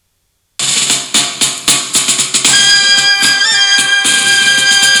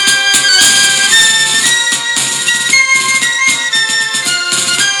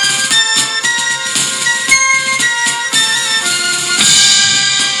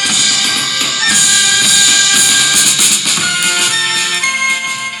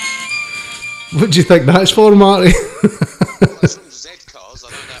What do you think that's for, Marty? Well, it's from Z Cars, I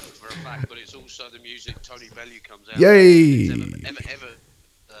know that for a fact, but it's also the music Tony Bellew comes out. Yay!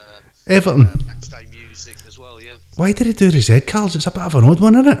 Everton. Matchday music as well, yeah. Why did he do the Z Cars? It's a bit of an odd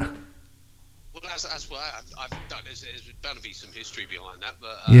one, isn't it? Well, that's what I've done. There's bound to be some history behind that,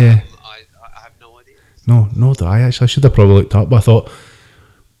 but Yeah. I have no idea. No, do I actually? I should have probably looked up, but I thought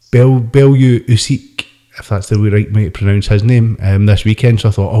Bellew Usyk, if that's the right way to pronounce his name, this weekend. So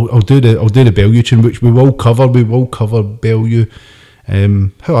I thought I'll do the Bellew tune, which we will cover. We will cover Bellew.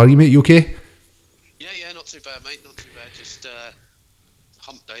 How are you, mate? You okay? Yeah, not too bad, mate. Not too bad. Just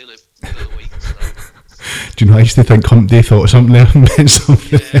hump day in the middle of the week. So. Do you know, I used to think hump day thought something there meant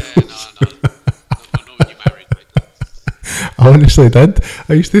something. Yeah, no. Not when you're married, mate. I honestly did.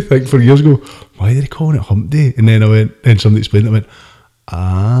 I used to think for years ago, why are they calling it hump day? And then somebody explained it, I went,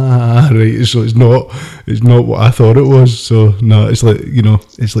 right, so it's not what I thought it was. So no, it's like,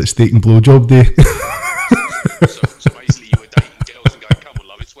 it's like steak and blowjob day. So basically you were dating girls and going, come on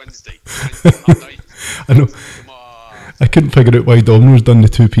love, it's Wednesday hump day. I know. Come on. I couldn't figure out why Domino's done the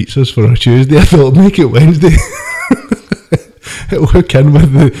 2 pizzas for a Tuesday. I thought, make it Wednesday. It'll hook in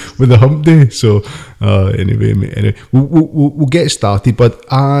with the hump day. So anyway, we'll get started, but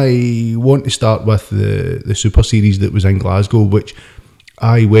I want to start with the Super Series that was in Glasgow, which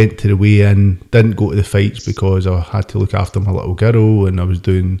I went to the weigh-in, didn't go to the fights because I had to look after my little girl and I was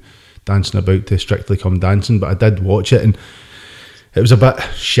doing dancing about to Strictly Come Dancing, but I did watch it and it was a bit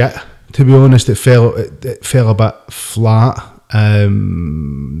shit, to be honest. It fell a bit flat.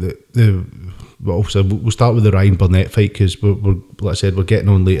 We'll start with the Ryan Burnett fight because we're like I said, we're getting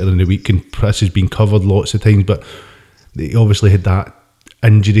on later in the week and this has been covered lots of times, but he obviously had that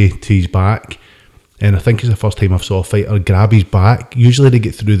injury to his back, and I think it's the first time I've saw a fighter grab his back. Usually they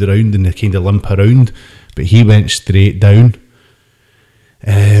get through the round and they kind of limp around, but he went straight down.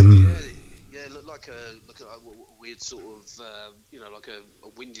 Yeah, it looked like a weird sort of like a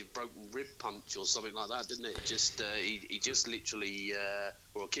winded broken rib punch or something like that, didn't it? Just he just literally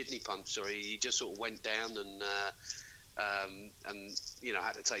or a kidney punch, sorry. He just sort of went down and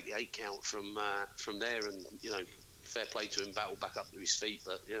had to take the 8 count from there, and fair play to him, battle back up to his feet,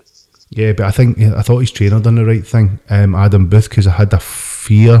 but yeah. Yeah, but I thought his trainer done the right thing, Adam Booth, because I had a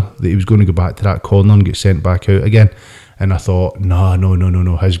fear that he was going to go back to that corner and get sent back out again. And I thought, no,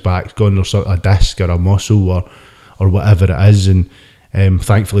 his back's gone, there's a disc or a muscle or whatever it is. And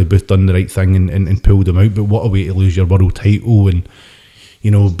thankfully Booth done the right thing and pulled him out. But what a way to lose your world title and,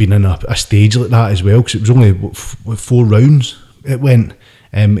 being in a stage like that as well, because it was only 4 rounds it went.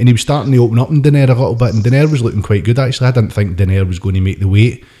 And he was starting to open up in Donaire a little bit, and Donaire was looking quite good actually. I didn't think Donaire was going to make the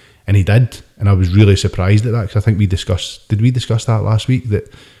weight, and he did. And I was really surprised at that, because I think did we discuss that last week,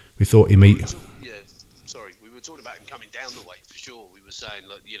 that we thought he might... We were talking about him coming down the weight for sure. We were saying,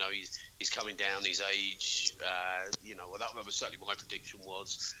 look, he's coming down, his age, that was certainly my prediction,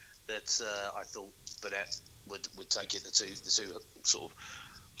 was that I thought Burnett would take it. The two sort of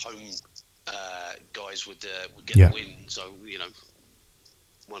home guys would get the win. So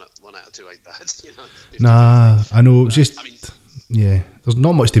one out of 2 ain't bad. Nah, I know. It's just there's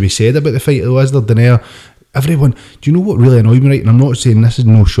not much to be said about the fight though, is there? Donaire, everyone. Do you know what really annoyed me? Right, and I'm not saying this is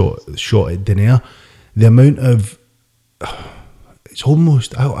no shot at Donaire. The amount of it's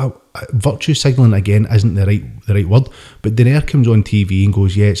almost virtue signalling again isn't the right word, but Donaire comes on TV and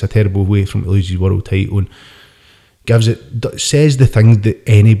goes, yeah, it's a terrible way for him to lose his world title, and says the things that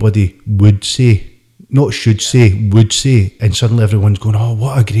anybody would say, not should say, would say, and suddenly everyone's going, oh,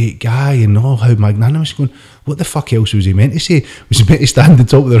 what a great guy, and oh, how magnanimous. Going, what the fuck else was he meant to say? Was he meant to stand on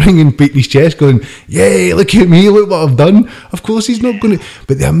top of the ring and beat his chest going, yay, look at me, look what I've done? Of course he's not going to.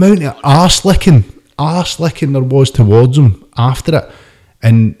 But the amount of arse licking there was towards him after it,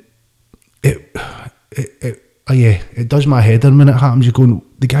 and it does my head in when it happens. You're going,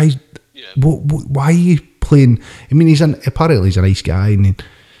 the guy's, why are you playing? I mean, apparently he's a nice guy, and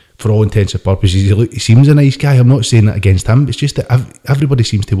for all intents and purposes, he seems a nice guy. I'm not saying that against him, but it's just that everybody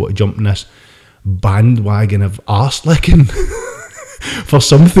seems to want to jump in this bandwagon of arse licking for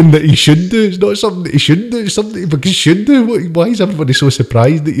something that he should do. It's not something that he shouldn't do, it's something that he should do. Why is everybody so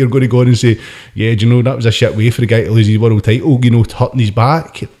surprised that you're going to go on and say, yeah, do you know, that was a shit way for the guy to lose his world title, hurting his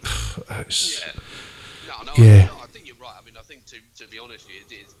back? I think you're right. I mean, I think to be honest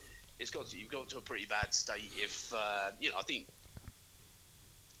with you, you've got to a pretty bad state if I think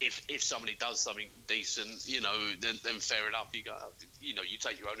if somebody does something decent, then fair enough. You go, you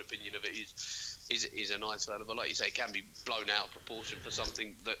take your own opinion of it. Is a nice fella, but like you say, it can be blown out of proportion for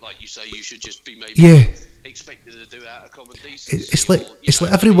something that, like you say, you should just be maybe expected to do out of common decency. It's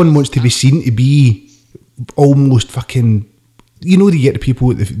like everyone wants to be seen to be almost fucking you know, you get the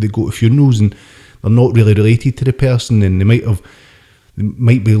people that go to funerals and they're not really related to the person, and they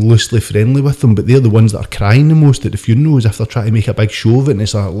might be loosely friendly with them, but they're the ones that are crying the most at the funeral, as if they're trying to make a big show of it, and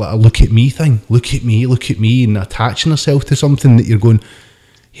it's a look at me thing, look at me, and attaching herself to something that you're going,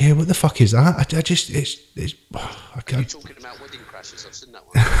 yeah, what the fuck is that? I just, I can't. You're talking about wedding crashes, I've seen that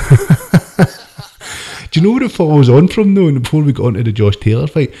one. Do you know where it follows on from though, and before we got onto the Josh Taylor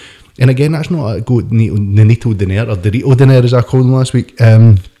fight, and again, that's not a go Nonito Donaire, or Dorito Donaire as I called him last week,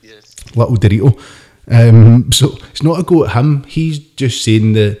 Yes. Little Dorito. So it's not a go at him. He's just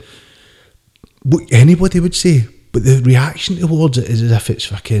saying what anybody would say, but the reaction towards it is as if it's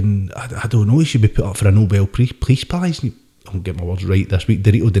fucking, I don't know, he should be put up for a Nobel Peace Prize. I'll get my words right this week,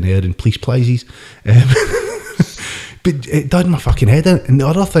 Dorito Donaire and Peace Prizes. But it did my fucking head in. And the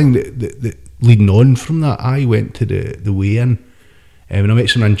other thing that leading on from that, I went to the weigh-in, and I met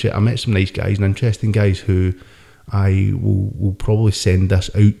some nice guys and interesting guys who I will probably send this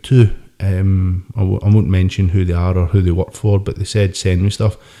out to. I won't mention who they are or who they work for, but they said send me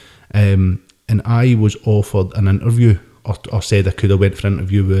stuff, and I was offered an interview, or said I could have went for an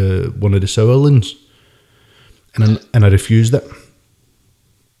interview with one of the Sauerlands, and I refused it.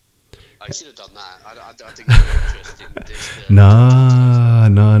 I should have done that. I think it's interesting.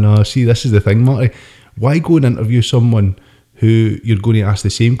 No. See, this is the thing, Marty. Why go and interview someone who you're going to ask the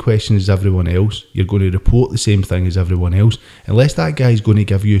same questions as everyone else, you're going to report the same thing as everyone else, unless that guy's going to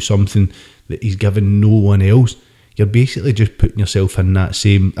give you something that he's given no one else, you're basically just putting yourself in that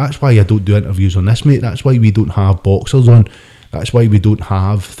same... That's why I don't do interviews on this, mate. That's why we don't have boxers on. That's why we don't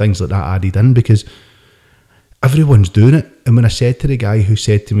have things like that added in, because everyone's doing it. And when I said to the guy who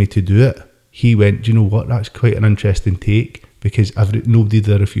said to me to do it, he went, do you know what, that's quite an interesting take, because nobody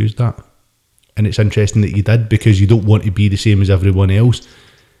there refused that. And it's interesting that you did, because you don't want to be the same as everyone else.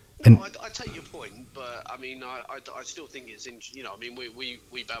 And no, I take your point, but I mean, I still think it's you know, I mean, we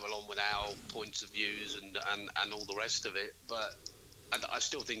babble on with our points of views and all the rest of it, but I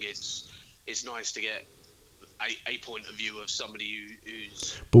still think it's nice to get a point of view of somebody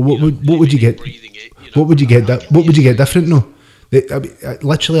who's. But what would you get? What would you get different? No,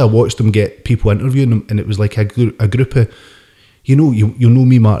 literally, I watched them get people interviewing them, and it was like a group of. You know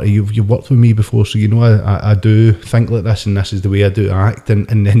me, Marty, you've worked with me before, so you know I do think like this, and this is the way I do act, and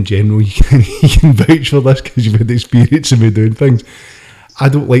in general you can vouch for this because you've had experience of me doing things. I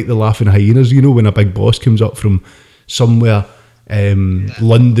don't like the laughing hyenas, you know, when a big boss comes up from somewhere,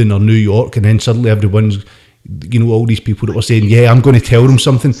 London or New York, and then suddenly everyone's, you know, all these people that were saying, yeah, I'm going to tell them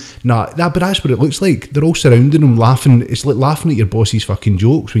something. But that's what it looks like. They're all surrounding them laughing. It's like laughing at your boss's fucking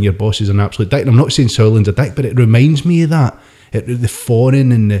jokes when your boss is an absolute dick. And I'm not saying Sauerland's a dick, but it reminds me of that. The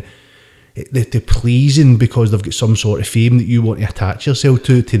fawning and the pleasing because they've got some sort of fame that you want to attach yourself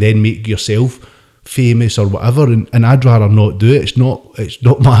to then make yourself famous or whatever, and I'd rather not do it. It's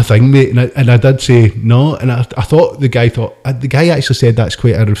not my thing, mate. And I did say no, and I thought the guy actually said that's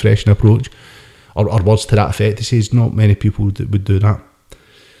quite a refreshing approach, or words to that effect. He says not many people would do that,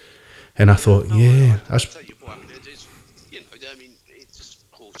 and I thought, yeah, that's. I mean, it's just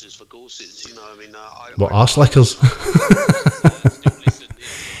horses for courses, you know. I mean, arse lickers.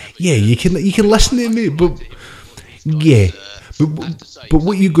 Yeah, you can listen to me, but yeah, but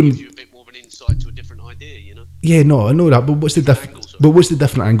what you going? Give you a bit more of an insight to a different idea, you know. Yeah, no, I know that, but what's the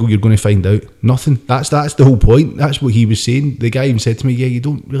different angle you're going to find out? Nothing. That's the whole point. That's what he was saying. The guy even said to me, yeah, you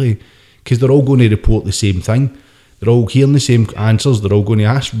don't really, because they're all going to report the same thing. They're all hearing the same answers. They're all going to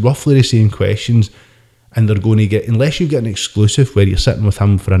ask roughly the same questions, and they're going to get, unless you get an exclusive where you're sitting with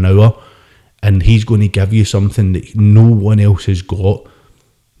him for an hour, and he's going to give you something that no one else has got.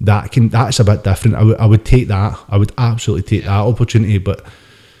 That's a bit different. I would take that. I would absolutely take that opportunity. But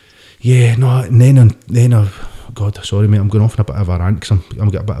yeah, no. And then God, sorry mate, I'm going off on a bit of a rant because I'm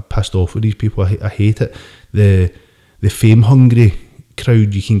getting a bit pissed off with these people. I hate it. The fame hungry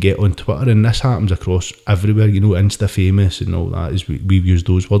crowd you can get on Twitter, and this happens across everywhere. You know, Insta famous and all that. Is we've used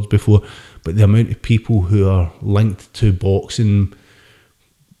those words before, but the amount of people who are linked to boxing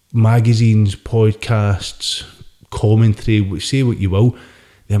magazines, podcasts, commentary, say what you will.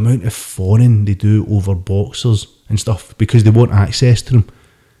 The amount of fawning they do over boxers and stuff because they want access to them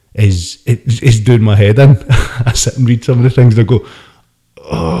is doing my head in. I sit and read some of the things and I go,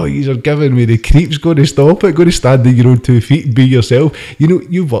 oh, you're giving me the creeps. Going to stop it. Going to stand on your own 2 feet and be yourself. You know,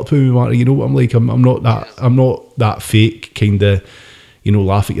 you've worked with me, Marty. You know what I'm like. I'm not that fake kind of, you know,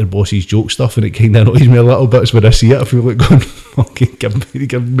 laugh at your boss's joke stuff, and it kind of annoys me a little bit. It's when I see it, I feel like going, fucking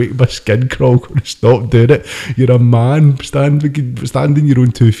make my skin crawl. Going to stop doing it. You're a man. Stand on your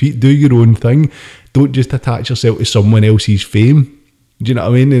own 2 feet. Do your own thing. Don't just attach yourself to someone else's fame. Do you know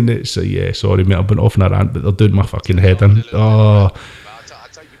what I mean? And it's yeah, sorry mate, I've been off on a rant, but they're doing my fucking head in. Oh, I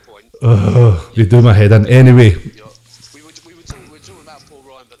take your point. Oh, they do my head in. Anyway. We were talking about poor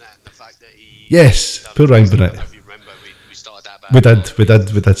Ryan Burnett and the fact that he... Yes, poor Ryan Burnett. If you remember, we started that about...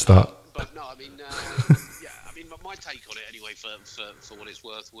 We did start. But no, I mean, my take on it anyway, for what it's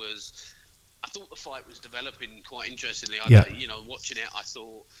worth, was I thought the fight was developing quite interestingly. Watching it, I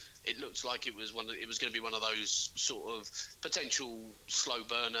thought it looked like it was going to be one of those sort of potential slow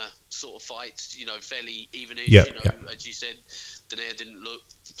burner sort of fights. Fairly evenish. As you said, Donaire didn't look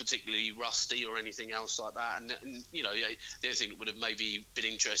particularly rusty or anything else like that. And the other thing that would have maybe been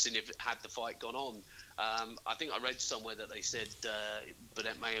interesting if it had the fight gone on. I think I read somewhere that they said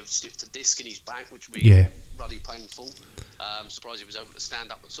Burnett may have slipped a disc in his back, which would be bloody painful. I'm surprised he was able to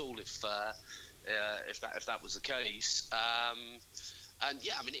stand up at all if that was the case. And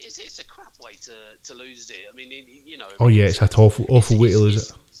yeah, I mean, it's a crap way to lose it. I mean, it's an awful way to lose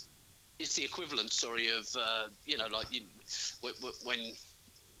it. It's the equivalent, of when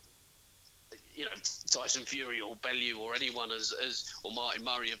Tyson Fury or Bellew or anyone or Martin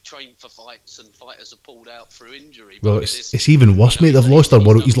Murray have trained for fights and fighters have pulled out through injury. Well, it's even worse, mate. They've lost their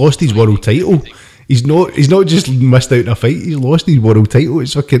world. He's lost his world title. He's not just missed out on a fight. He's lost his world title.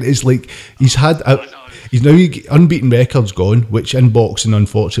 It's like he's had. He's now unbeaten records gone, which in boxing,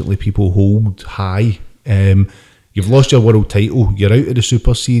 unfortunately, people hold high. You've lost your world title. You're out of the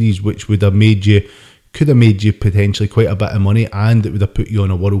Super Series, which could have made you potentially quite a bit of money, and it would have put you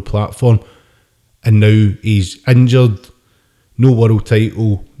on a world platform. And now he's injured, no world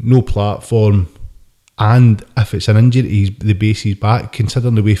title, no platform, and if it's an injury, the base is back.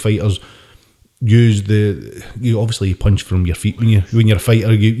 Considering the way fighters use obviously you punch from your feet when you're a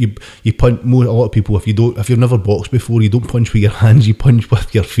fighter. You punch. A lot of people, if you've never boxed before, you don't punch with your hands. You punch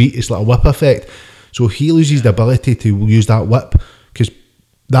with your feet. It's like a whip effect. So he loses the ability to use that whip because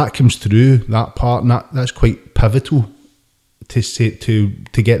that comes through that part, and that's quite pivotal to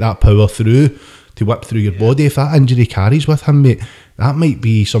get that power through. To whip through your body. If that injury carries with him, mate, that might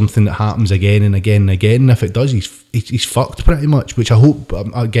be something that happens again and again and again. And if it does, he's fucked pretty much. Which I hope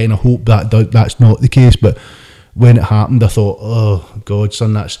that's not the case. But when it happened, I thought, oh God,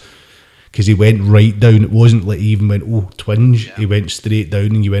 son, that's because he went right down. It wasn't like he even went twinge. Yeah. He went straight down,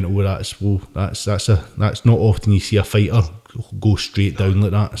 and you went, that's not often you see a fighter go straight down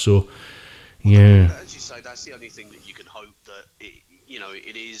like that. So yeah, as you say, that's the only thing that you can hope that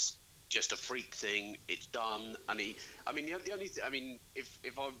it is just a freak thing. It's done, and the only thing. I mean, if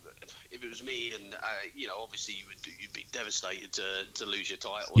it was me, and obviously you'd be devastated to lose your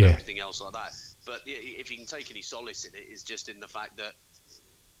title and everything else like that. But if you can take any solace in it, is just in the fact that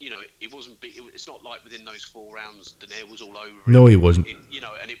it wasn't. It's not like within those 4 rounds, Donaire was all over. No, he wasn't.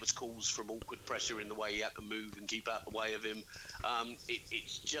 And it was caused from awkward pressure in the way he had to move and keep out the way of him.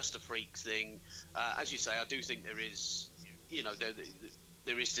 It's just a freak thing. As you say, I do think there is.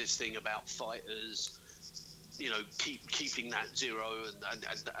 There is this thing about fighters, keeping that zero,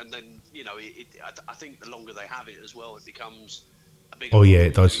 and then I think the longer they have it as well, it becomes a bigger. Oh yeah,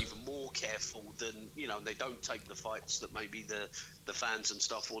 it does. Even more careful than they don't take the fights that maybe the fans and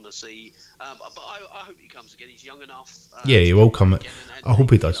stuff want to see. But I hope he comes again. He's young enough. Yeah, he will come. I hope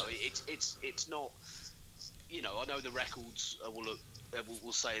he does. It's not. I know the records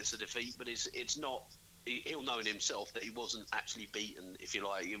will say it's a defeat, but it's not. He'll know in himself that he wasn't actually beaten, if you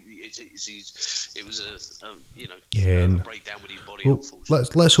like. It was a breakdown with his body. Well,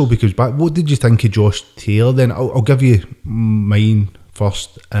 let's hope he comes back. What did you think of Josh Taylor then? I'll give you mine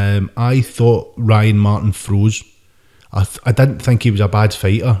first. I thought Ryan Martin froze. I didn't think he was a bad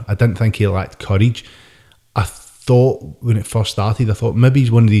fighter. I didn't think he lacked courage. I thought when it first started, maybe he's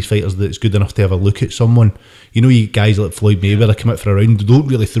one of these fighters that's good enough to have a look at someone. You guys like Floyd Mayweather come out for a round, they don't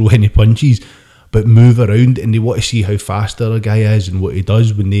really throw any punches, but move around, and they want to see how fast the other guy is and what he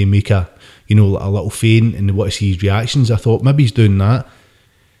does when they make a little feint, and they want to see his reactions. I thought maybe he's doing that,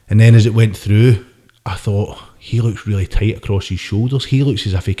 and then as it went through, I thought he looks really tight across his shoulders. He looks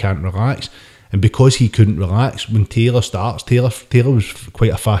as if he can't relax, and because he couldn't relax when Taylor starts, Taylor was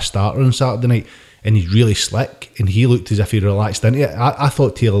quite a fast starter on Saturday night, and he's really slick, and he looked as if he relaxed into it. I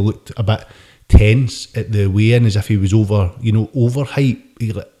thought Taylor looked a bit tense at the weigh-in, as if he was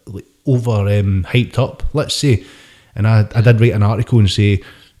overhyped up, let's say. And I did write an article and say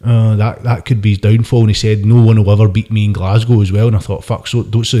that could be his downfall, and he said no one will ever beat me in Glasgow as well, and I thought, fuck, so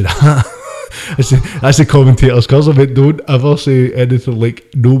don't say that. that's the commentator's curse of it. Don't ever say anything like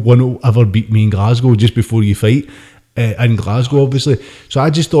no one will ever beat me in Glasgow just before you fight in Glasgow, obviously. So I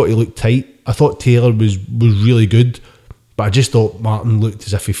just thought he looked tight. I thought Taylor was really good, but But I just thought Martin looked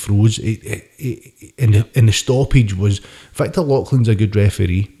as if he froze. And the stoppage was... Victor Loughlin's a good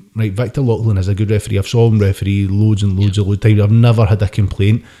referee, right? Victor Loughlin is a good referee. I've saw him referee loads and loads of times. I've never had a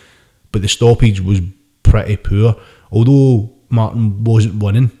complaint. But the stoppage was pretty poor. Although Martin wasn't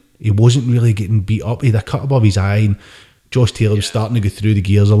winning, he wasn't really getting beat up. He had a cut above his eye, and Josh Taylor was starting to go through the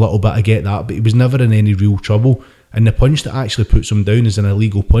gears a little bit. I get that, but he was never in any real trouble. And the punch that actually puts him down is an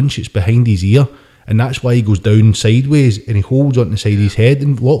illegal punch. It's behind his ear, and that's why he goes down sideways and he holds onto the side of his head,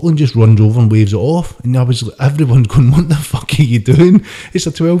 and Loughlin just runs over and waves it off. And everyone's going, what the fuck are you doing? It's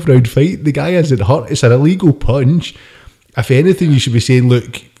a 12-round fight. The guy isn't hurt. It's an illegal punch. If anything, you should be saying,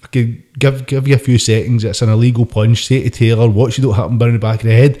 look, I can give you a few seconds. It's an illegal punch. Say to Taylor, watch it don't hit him down the back of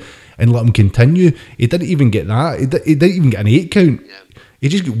the head, and let him continue. He didn't even get that. He didn't even get an 8 count. He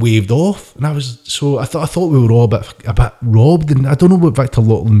just got waved off, and I thought we were all a bit robbed. And I don't know what Victor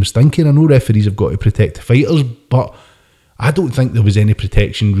Loughlin was thinking. I know referees have got to protect the fighters, but I don't think there was any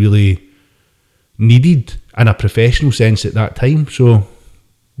protection really needed in a professional sense at that time. So,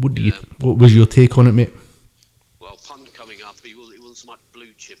 what was your take on it, mate? Well, Punt coming up, he wasn't so much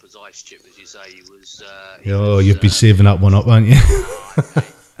blue chip as ice chip, as you say. He was. You've been saving that one up, haven't you?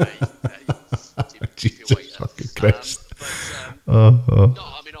 Jesus fucking Christ. No,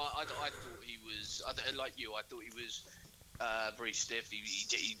 I mean, I thought he was, like you, I thought he was very stiff.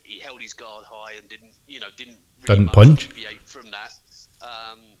 He held his guard high and didn't really punch deviate from that.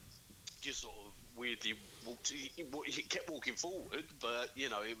 Just sort of weirdly he kept walking forward, but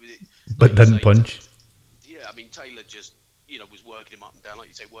but didn't punch. Yeah, I mean, Taylor just was working him up and down, like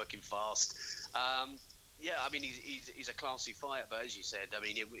you say, working fast. Yeah, I mean, he's a classy fighter, but as you said, I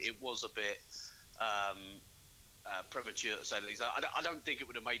mean, it was a bit. Premature to say the least. I don't think it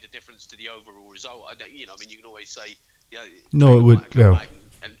would have made a difference to the overall result. I mean, you can always say, no, it would. Well,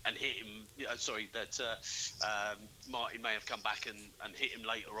 and hit him. That Martin may have come back and hit him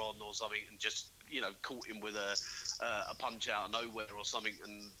later on or something, and just caught him with a punch out of nowhere or something,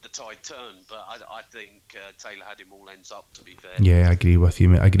 and the tide turned. But I think Taylor had him all ends up. To be fair. Yeah, I agree with you,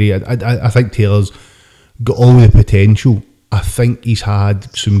 mate. I agree. I think Taylor's got all the potential. I think he's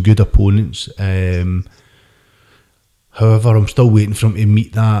had some good opponents. However, I'm still waiting for him to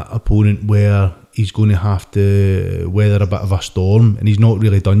meet that opponent where he's going to have to weather a bit of a storm, and he's not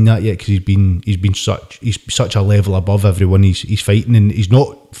really done that yet because he's such a level above everyone he's fighting, and he's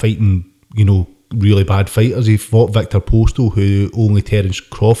not fighting really bad fighters. He fought Victor Postal, who only Terence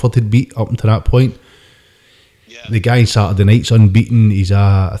Crawford had beat up until that point. Yeah. The guy Saturday night's unbeaten.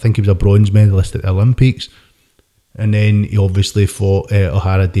 I think he was a bronze medalist at the Olympics, and then he obviously fought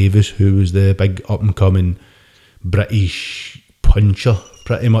O'Hara Davis, who was the big up and coming British puncher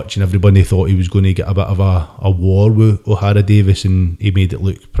pretty much, and everybody thought he was going to get a bit of a war with O'Hara Davis, and he made it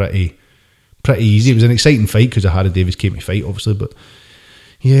look pretty easy. It was an exciting fight because O'Hara Davis came to fight obviously, but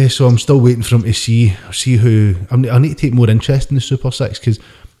yeah, so I'm still waiting for him to see who. I need to take more interest in the Super 6 because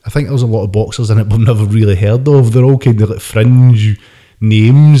I think there's a lot of boxers in it but I've never really heard of. They're all kind of like fringe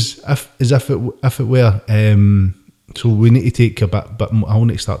names as if it were. So we need to take a bit more, I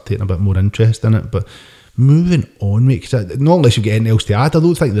want to start taking a bit more interest in it. But moving on, mate, because not unless you get anything else to add, I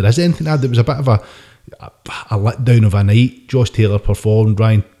don't think there is anything to add. It was a bit of a letdown of a night. Josh Taylor performed,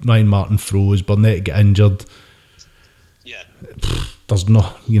 Ryan Martin froze, Burnett got injured. Yeah. There's no,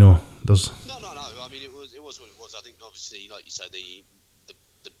 there's... No. I mean, it was what it was. I think obviously, like you say,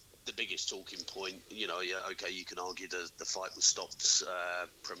 the biggest talking point, okay, you can argue the fight was stopped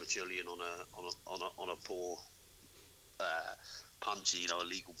prematurely and on a poor punch, a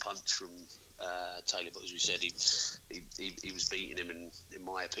legal punch from Taylor. But as we said, he was beating him in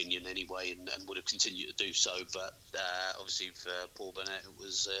my opinion anyway, and would have continued to do so. But obviously for Paul Burnett, it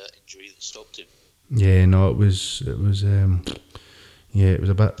was injury that stopped him. Yeah, no, it was a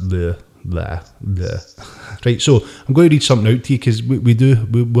bit there. Right, so I'm going to read something out to you because we were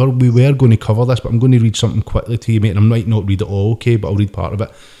going to cover this, but I'm going to read something quickly to you, mate, and I might not read it all, okay, but I'll read part of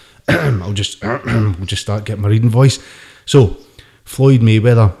it. We'll just start getting my reading voice. So, Floyd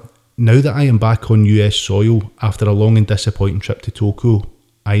Mayweather. Now that I am back on US soil after a long and disappointing trip to Tokyo,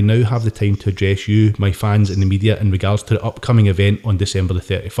 I now have the time to address you, my fans and the media, in regards to the upcoming event on December the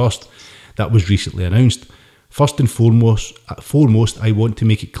 31st that was recently announced. First and foremost, I want to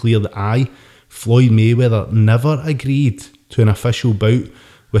make it clear that I, Floyd Mayweather, never agreed to an official bout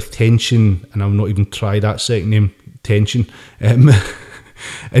with Tension, and I'll not even try that second name, Tension.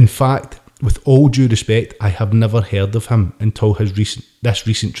 In fact, with all due respect, I have never heard of him until this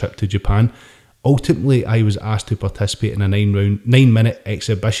recent trip to Japan. Ultimately, I was asked to participate in a 9-minute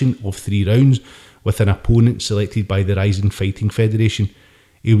exhibition of 3 rounds with an opponent selected by the Rizin Fighting Federation.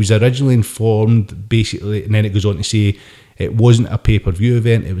 He was originally informed, basically, and then it goes on to say, It wasn't a pay-per-view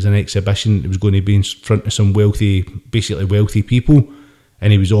event. It was an exhibition. It was going to be in front of some wealthy people,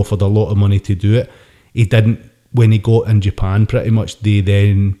 and he was offered a lot of money to do it. He didn't. When he got in Japan, pretty much, they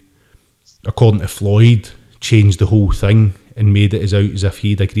then, according to Floyd, changed the whole thing and made it out as if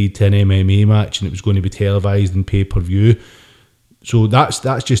he'd agreed to an MMA match and it was going to be televised and pay-per-view. So that's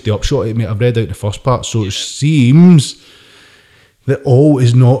just the upshot of it, mate. I've read out the first part. So it seems that all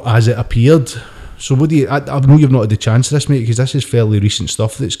is not as it appeared. So what do you... I know you've not had the chance of this, mate, because this is fairly recent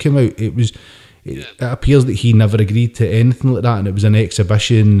stuff that's come out. It appears that he never agreed to anything like that, and it was an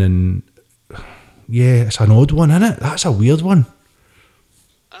exhibition, and yeah, it's an odd one, isn't it? That's a weird one.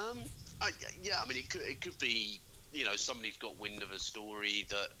 I mean, it could be, you know, somebody's got wind of a story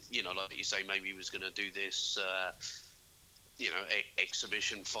that, you know, like you say, maybe he was going to do this, you know,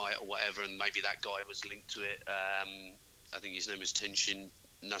 exhibition fight or whatever, and maybe that guy was linked to it. I think his name is Tenshin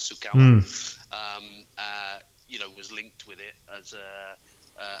Nasukawa. You know, was linked with it as a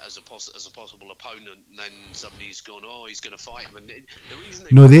possible opponent, and then somebody's gone, oh, he's going to fight him. And the reason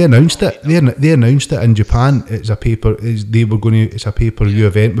they announced it. They announced it in Japan. It's a pay-per-view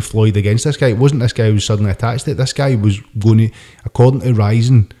event with Floyd against this guy. It wasn't this guy who was suddenly attached to it. This guy was going to, according to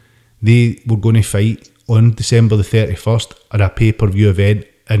Rizin, they were going to fight on December the 31st at a pay-per-view event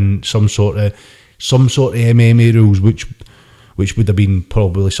in some sort of MMA rules, which would have been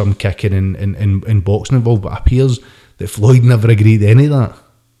probably some kicking and boxing involved, but it appears that Floyd never agreed to any of that.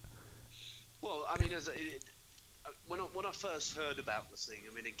 Well, I mean, when I first heard about the thing,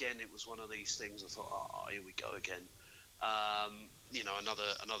 I mean, again, it was one of these things. I thought, oh, here we go again. You know,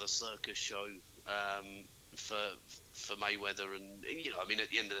 another circus show for Mayweather, and you know, I mean, at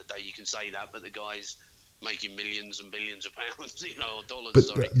the end of the day, you can say that, but the guy's making millions and billions of pounds, you know, or dollars.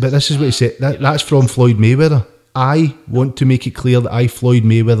 But this is what he said. That's from Floyd Mayweather. I want to make it clear that Floyd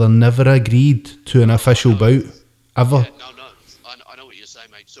Mayweather, never agreed to an official bout, ever. Yeah, no, I know what you're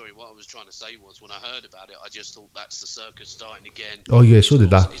saying, mate. Sorry, what I was trying to say was, when I heard about it, I just thought that's the circus starting again. Oh yeah, so did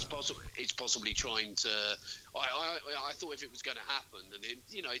that. It's possibly trying to... I thought if it was going to happen, and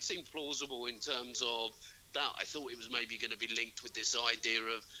it seemed plausible in terms of that. I thought it was maybe going to be linked with this idea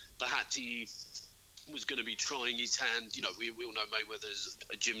of perhaps he was going to be trying his hand. You know, we all know Mayweather's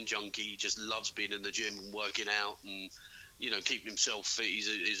a gym junkie. He just loves being in the gym and working out and, you know, keeping himself fit.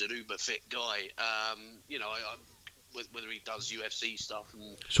 He's an uber fit guy. You know, whether he does UFC stuff.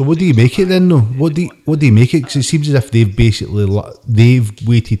 And so what do you make it then, though? What do you make it? Because it seems as if they've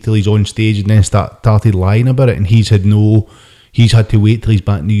waited till he's on stage and then started lying about it, and he's had to wait till he's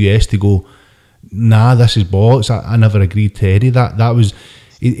back in the US to go, nah, this is bollocks. I never agreed to any of that. That was...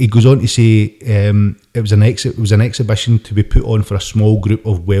 He goes on to say it was an exhibition to be put on for a small group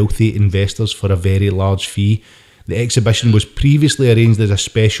of wealthy investors for a very large fee. The exhibition was previously arranged as a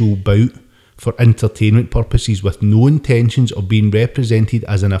special bout for entertainment purposes, with no intentions of being represented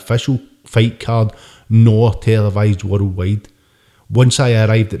as an official fight card nor televised worldwide. Once I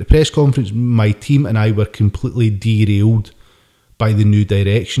arrived at the press conference, my team and I were completely derailed by the new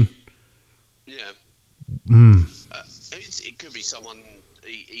direction. Yeah. It could be someone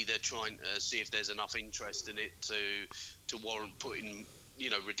either trying to see if there's enough interest in it to warrant putting, you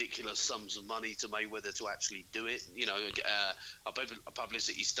know, ridiculous sums of money to Mayweather to actually do it. You know, a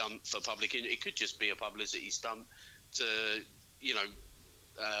publicity stunt for public. It could just be a publicity stunt to, you know.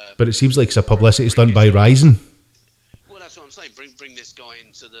 But it seems like it's a publicity stunt by Rizin. Well, that's what I'm saying. Bring this guy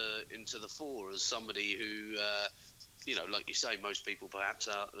into the fore as somebody who. You know, like you say, most people perhaps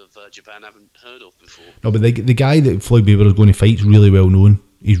out of Japan haven't heard of before. No, but the guy that Floyd Mayweather is going to fight is really well known.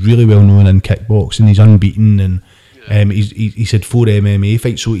 He's really well known in kickboxing. He's unbeaten, and he's had 4 MMA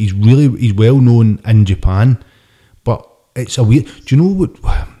fights, so he's well known in Japan. But it's a weird. Do you know what?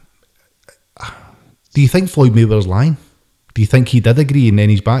 Do you think Floyd Mayweather's lying? Do you think he did agree and then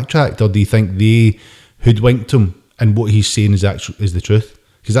he's backtracked, or do you think they hoodwinked him and what he's saying is the truth?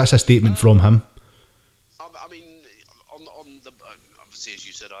 Because that's a statement from him. As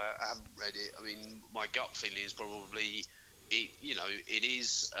you said, I haven't read it. I mean, my gut feeling is probably, it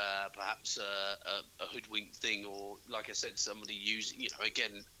is perhaps a hoodwink thing, or like I said, somebody using, you know,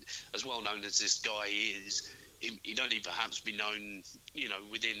 again, as well known as this guy is, he'd only perhaps be known, you know,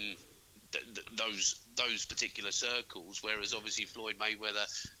 within those particular circles, whereas obviously Floyd Mayweather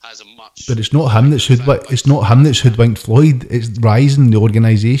has a much. But it's not him that's hoodwinked Floyd. It's Rizin, the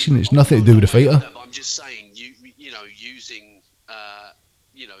organisation. It's nothing to do with the fighter. I'm just saying, you know, using.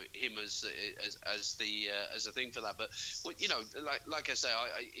 You know, him as the thing for that, but well, you know, like I say,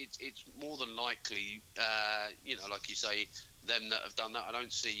 it's more than likely, you know, like you say, them that have done that. I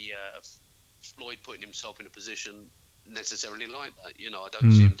don't see Floyd putting himself in a position necessarily like that. You know, I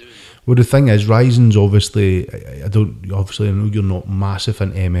don't see him doing that. Well, the thing is, Rizin's obviously, I know you're not massive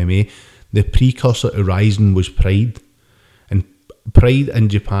in MMA. The precursor to Rizin was Pride, and Pride in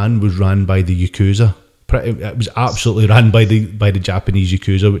Japan was ran by the Yakuza. It was absolutely ran by the Japanese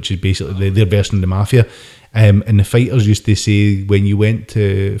Yakuza, which is basically their version of the mafia. And the fighters used to say, when you went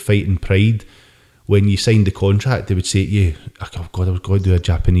to fight in Pride, when you signed the contract, they would say to you, oh God, I was going to do a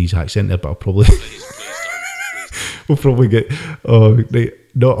Japanese accent there, but I'll probably... Please don't. We'll probably get... Oh, right.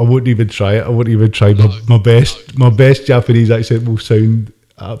 No, I won't even try it. I won't even try. My best Japanese accent will sound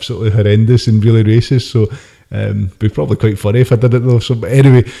absolutely horrendous and really racist, so it'd be probably quite funny if I did it though. So, but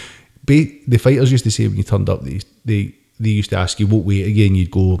anyway, the fighters used to say when you turned up, they used to ask you what weight again.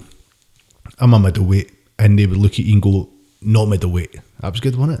 You'd go, I'm a middleweight, and they would look at you and go, not middleweight. That was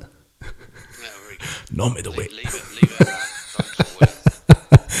good, wasn't it? Not middleweight. Leave it at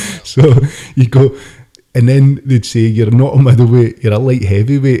that. So you go, and then they'd say you're not a middleweight, you're a light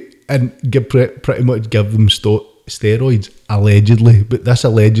heavyweight, and pretty much give them steroids, allegedly. But this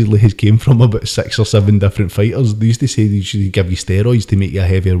allegedly has came from about 6 or 7 different fighters. They used to say they should give you steroids to make you a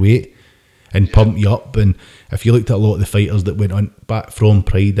heavier weight and pump you up. And if you looked at a lot of the fighters that went on back from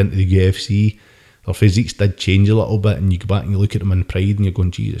Pride into the UFC, their physiques did change a little bit, and you go back and you look at them in Pride and you're going,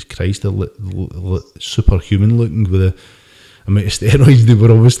 Jesus Christ, they're superhuman looking with the amount of steroids they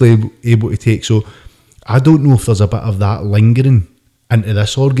were obviously able to take. So I don't know if there's a bit of that lingering into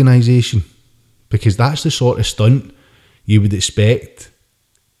this organisation, because that's the sort of stunt you would expect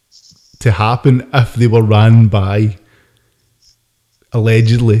to happen if they were ran by,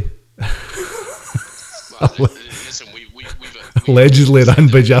 allegedly, Well, listen, we've allegedly ran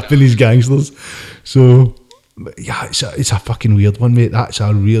by Japanese gangsters. So yeah, it's a fucking weird one, mate. That's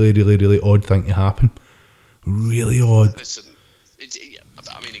a really, really, really odd thing to happen. Really odd. Listen,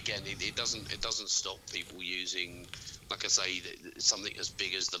 I mean, again, it doesn't stop people using, like I say, something as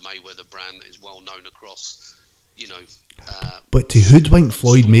big as the Mayweather brand that is well known across, you know. But to hoodwink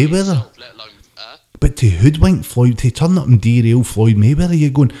Floyd Mayweather, let alone, to turn up and derail Floyd Mayweather, you're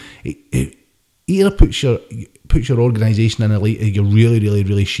going, it either puts your organisation in a light you're really, really,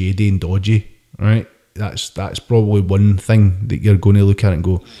 really shady and dodgy, right? That's probably one thing that you're going to look at and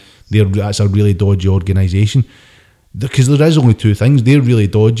go, that's a really dodgy organisation. Because there is only two things. They're really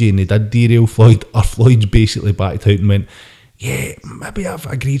dodgy and they did derail Floyd, or Floyd's basically backed out and went, yeah, maybe I've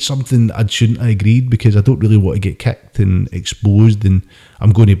agreed something I shouldn't have agreed because I don't really want to get kicked and exposed, and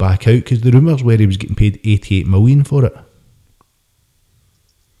I'm going to back out, because the rumours were he was getting paid 88 million for it.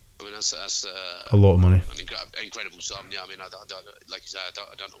 I mean, that's a lot of money. An incredible sum. Yeah, I mean, I don't, like you say, I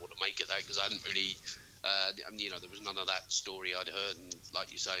don't know what to make of that, because I hadn't really, you know, there was none of that story I'd heard, and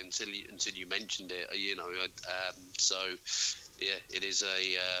like you say, until you mentioned it, you know, so yeah, it is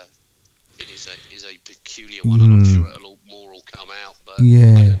a peculiar one, and I'm sure a lot more will come out. But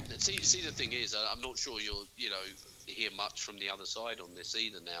yeah, see, the thing is, I'm not sure you'll, you know, hear much from the other side on this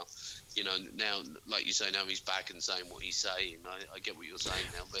either. Now, you know, like you say, now he's back and saying what he's saying. I get what you're saying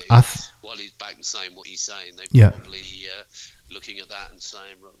now, but while he's back and saying what he's saying, they're probably looking at that and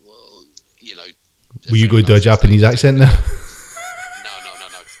saying, well, you know. Will you go do a Japanese accent now? No.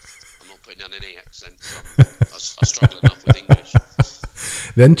 I'm not putting on any accent. I struggle enough with English.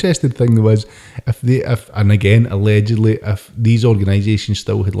 The interesting thing was, and again, allegedly, if these organisations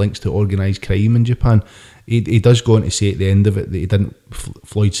still had links to organised crime in Japan, he does go on to say at the end of it that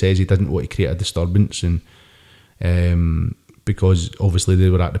Floyd says he didn't want to create a disturbance, and because obviously they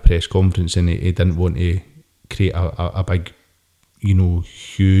were at the press conference and he didn't want to create a big, you know,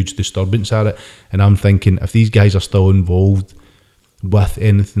 huge disturbance at it. And I'm thinking, if these guys are still involved with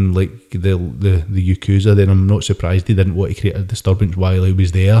anything like the Yakuza, then I'm not surprised he didn't want to create a disturbance while he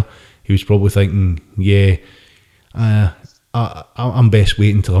was there. He was probably thinking, yeah, I'm best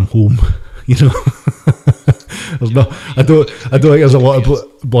waiting till I'm home. You know, I don't think there's a lot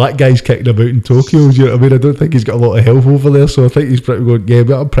of black guys kicking about in Tokyo. You know what I mean? I don't think he's got a lot of help over there, so I think he's pretty going, yeah,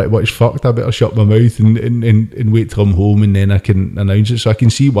 but I'm pretty much fucked. I better shut my mouth and wait till I'm home, and then I can announce it. So I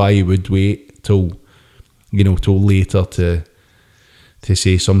can see why he would wait till later to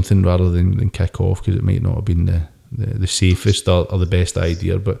say something rather than kick off, because it might not have been the safest or the best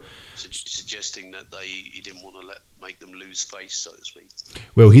idea. But suggesting that he didn't want to make them lose face, so to speak.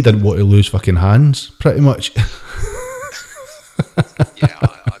 Well, he didn't want to lose fucking hands, pretty much.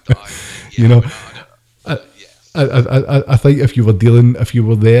 You know, I think if you were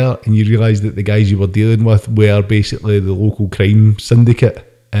there and you realised that the guys you were dealing with were basically the local crime syndicate,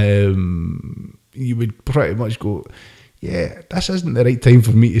 you would pretty much go, yeah, this isn't the right time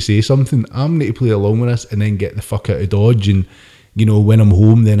for me to say something. I'm going to play along with this and then get the fuck out of Dodge. And when I'm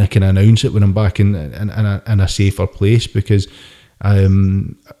home, then I can announce it when I'm back in a safer place, because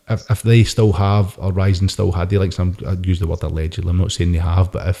if they still have, or Rizin still had, I'd use the word allegedly, I'm not saying they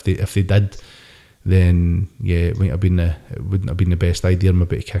have, but if they did, then it wouldn't have been the best idea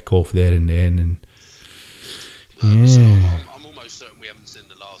maybe to kick off there and then. And I'm almost certain we haven't seen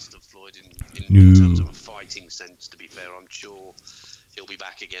the last of Floyd in terms of a fighting sense, to be fair. I'm sure he'll be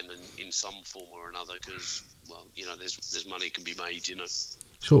back again in some form or another, because, well, there's money can be made,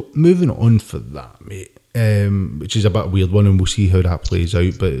 So moving on for that, mate, which is a bit weird one, and we'll see how that plays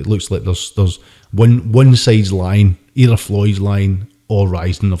out, but it looks like there's one side's line, either Floyd's line or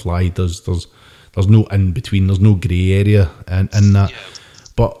Rizin have lied. There's no in between, there's no grey area in that. Yeah.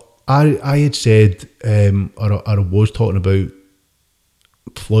 But I had said, or I was talking about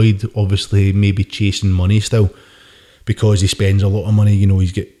Floyd obviously maybe chasing money still, because he spends a lot of money.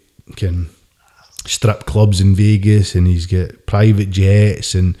 He's got strip clubs in Vegas, and he's got private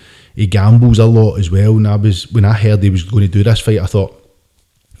jets, and he gambles a lot as well. And when I heard he was going to do this fight, I thought,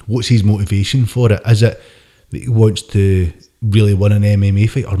 what's his motivation for it? Is it that he wants to really win an MMA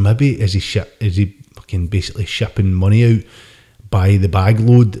fight, or maybe is he fucking basically shipping money out by the bag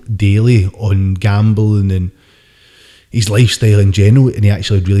load daily on gambling and his lifestyle in general, and he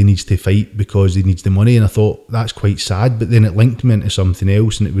actually really needs to fight because he needs the money? And I thought that's quite sad, but then it linked me into something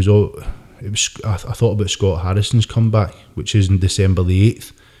else, and I thought about Scott Harrison's comeback, which is in December the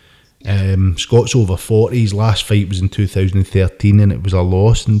 8th. Scott's over 40. His last fight was in 2013, and it was a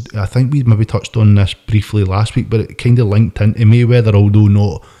loss. And I think we maybe touched on this briefly last week, but it kind of linked into Mayweather,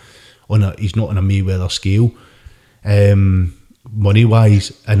 although he's not on a Mayweather scale, money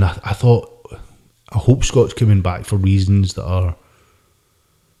wise. And I thought, I hope Scott's coming back for reasons that are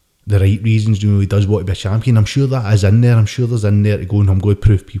the right reasons. He does want to be a champion. I'm sure that is in there. I'm sure there's in there to go, and I'm going to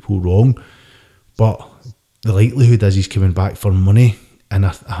prove people wrong. But the likelihood is he's coming back for money, and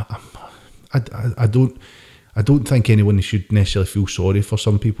I don't think anyone should necessarily feel sorry for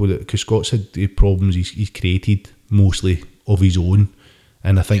some people, because Scott's had the problems he's created mostly of his own,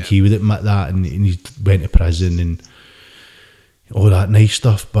 and I think he would admit that, and he went to prison and all that nice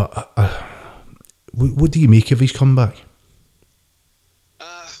stuff. But what do you make of his comeback?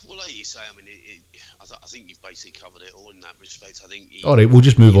 Well, like you say, I mean, I think you've basically covered it all in that respect. I think. All right, we'll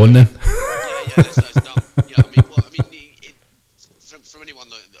just move on then. That's done. Yeah, from anyone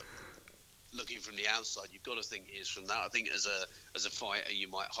looking from the outside, you've got to think it is from that. I think as a fighter, you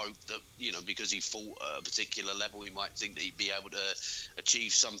might hope that, because he fought at a particular level, he might think that he'd be able to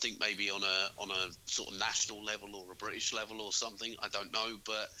achieve something maybe on a sort of national level or a British level or something. I don't know,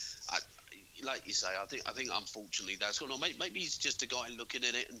 but like you say, I think unfortunately that's gone on. Maybe he's just a guy looking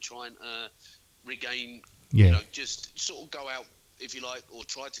at it and trying to regain, just sort of go out, if you like, or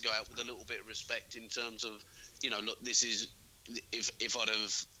try to go out with a little bit of respect in terms of, look, this is, if I'd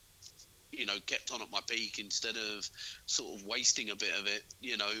have, kept on at my peak instead of sort of wasting a bit of it,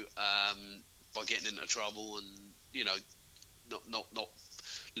 by getting into trouble and, not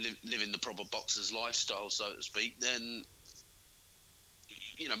living the proper boxer's lifestyle, so to speak, then,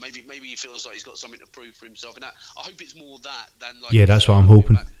 maybe he feels like he's got something to prove for himself. And I hope it's more that than like... Yeah, that's what I'm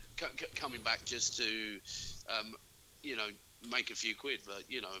hoping. Coming back just to, make a few quid. But,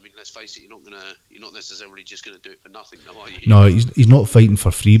 let's face it, you're not necessarily just going to do it for nothing, are you? No, he's not fighting for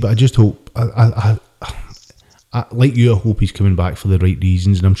free, but I just hope... I like you, I hope he's coming back for the right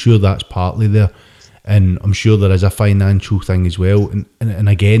reasons, and I'm sure that's partly there. And I'm sure there is a financial thing as well. And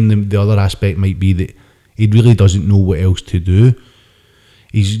again, the other aspect might be that he really doesn't know what else to do.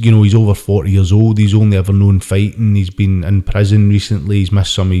 He's over 40 years old. He's only ever known fighting. He's been in prison recently. He's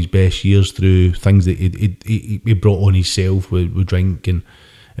missed some of his best years through things that he brought on himself with drink and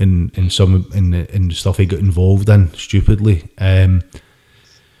some and stuff he got involved in stupidly.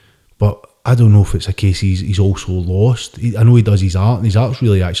 But I don't know if it's a case he's also lost. I know he does his art, and his art's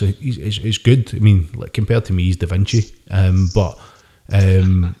really actually it's good. I mean, like, compared to me, he's Da Vinci. But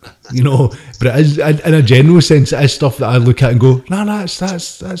it is, in a general sense, it is stuff that I look at and go, no,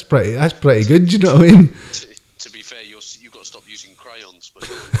 that's pretty good. Do you know what I mean? To be fair, you've got to stop using crayons. But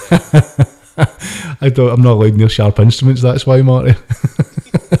I'm not allowed near sharp instruments. That's why, Marty.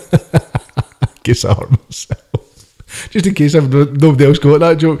 Guess I hurt myself. Just in case nobody else got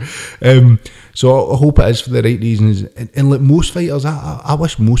that joke. So I hope it is for the right reasons. And like most fighters, I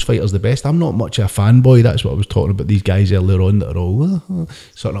wish most fighters the best. I'm not much of a fanboy. That's what I was talking about. These guys earlier on that are all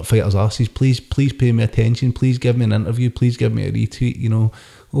sorting up fighters' arses. Please pay me attention. Please give me an interview. Please give me a retweet.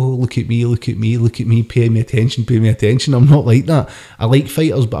 Oh, look at me, pay me attention. I'm not like that. I like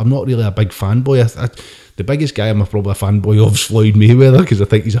fighters, but I'm not really a big fanboy. The biggest guy I'm probably a fanboy of is Floyd Mayweather, because I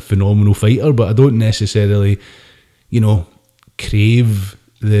think he's a phenomenal fighter, but I don't necessarily, crave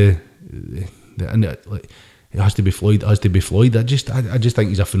and like, it has to be Floyd. I just think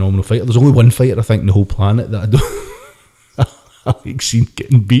he's a phenomenal fighter. There's only one fighter I think in the whole planet that I don't I like seen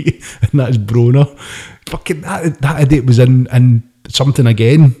getting beat, and that's Broner. Fucking that idiot was in something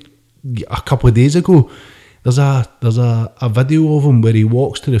again a couple of days ago. There's a video of him where he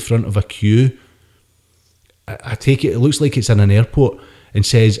walks to the front of a queue. I take it looks like it's in an airport, and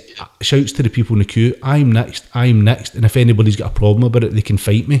says, shouts to the people in the queue, I'm next, and if anybody's got a problem about it, they can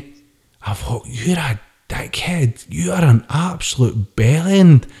fight me. I thought, you're a dickhead, you are an absolute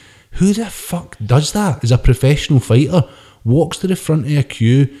bellend. Who the fuck does that as a professional fighter? Walks to the front of a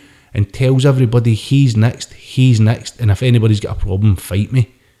queue and tells everybody he's next, and if anybody's got a problem, fight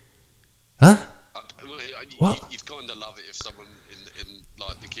me. Huh? What? You'd kind of love it if someone in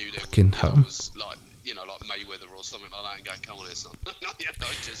like the queue there was like, you know, like Mayweather or something like that, and go, come on, it's not, you know,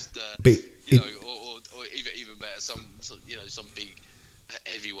 just or even better, some big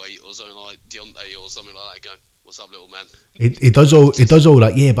heavyweight or something like Deontay or something like that, going, what's up, little man? He does all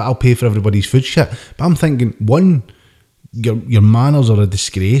that, yeah, but I'll pay for everybody's food shit. But I'm thinking, one, your manners are a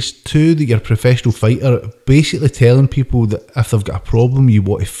disgrace. Two, that you're a professional fighter, basically telling people that if they've got a problem, you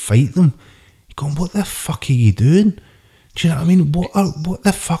want to fight them. You're going, what the fuck are you doing? Do you know what I mean? What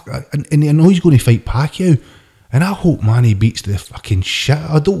the fuck? And I know he's going to fight Pacquiao, and I hope, man, he beats the fucking shit.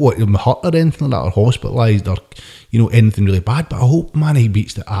 I don't want him hurt or anything like that, or hospitalised, or, you know, anything really bad, but I hope, man, he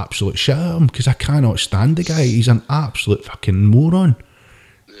beats the absolute shit out of him, because I cannot stand the guy. He's an absolute fucking moron.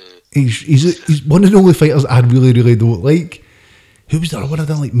 He's one of the only fighters I really, really don't like. Who was the other one I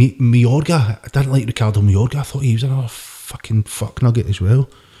didn't like? Mayorga. I didn't like Ricardo Mayorga. I thought he was another fucking fuck nugget as well.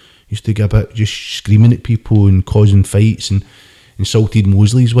 Used to get a bit just screaming at people and causing fights, and insulted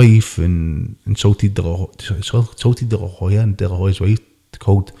Mosley's wife, and insulted De La Hoya, and De La Hoya's wife. I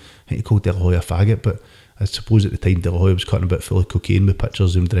think he called De La Hoya a faggot, but I suppose at the time De La Hoya was cutting a bit full of cocaine with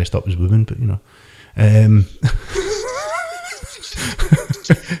pictures of him dressed up as women, but you know.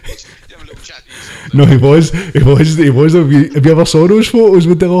 No, he was. Have you ever saw those photos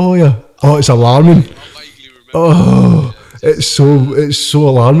with De La Hoya? Oh, it's alarming. Oh, it's so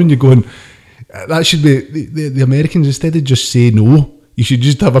alarming. You're going, that should be the Americans, instead of just say no, you should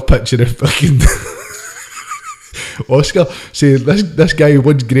just have a picture of fucking Oscar saying, this guy who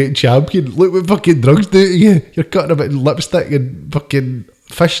wins great champion, look what fucking drugs do to you. You're cutting a bit of lipstick and fucking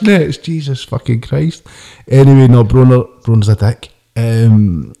fishnets. Jesus fucking Christ. Anyway, no, Broner's a dick.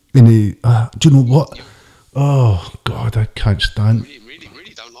 And he, do you know what? Oh God, I can't stand.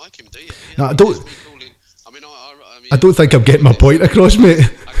 Really don't like him, do you? No, I don't. I don't think I'm getting my point across, mate. It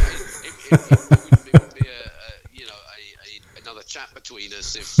would be another chat between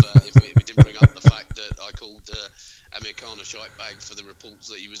us if we didn't bring up the fact that I called Amir Khan a shite bag for the reports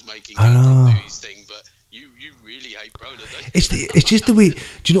that he was making. I know. Do his thing, but you really hate Broner, don't you? It's just the way.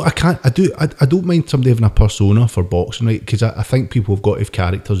 Do you know? I don't mind somebody having a persona for boxing, right? Because I think people have got to have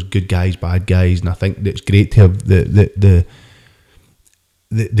characters, good guys, bad guys, and I think that it's great to have the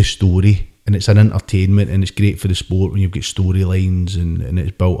story, and it's an entertainment, and it's great for the sport when you've got storylines and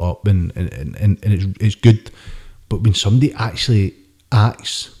it's built up and it's good. But when somebody actually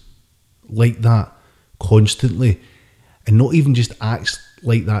acts like that constantly, and not even just acts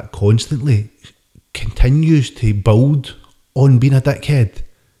like that constantly, continues to build on being a dickhead.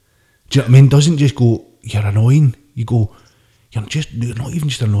 Do you know what I mean? Doesn't just go, you're annoying. You go, you're not even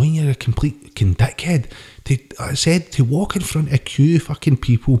just annoying, you're a complete fucking dickhead. To walk in front of a queue of fucking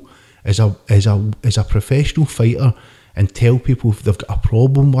people as a professional fighter and tell people if they've got a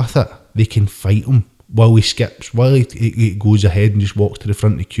problem with it, they can fight him while he goes ahead and just walks to the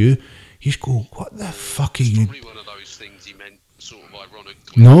front of the queue. You just go, what the fuck are you? Probably one of those things he meant sort of ironically.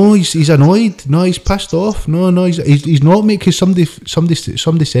 No, he's annoyed. No, he's pissed off. No, he's not, mate, because somebody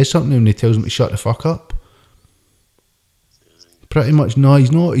says something and he tells him to shut the fuck up. Pretty much, no,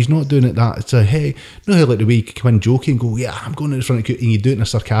 he's not doing it that. It's a, hey, no, how like the way you come in joking and go, yeah, I'm going to the front of the queue, and you do it in a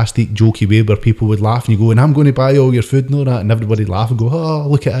sarcastic, jokey way where people would laugh, and you go, and I'm going to buy all your food and all that, and everybody laugh and go, oh,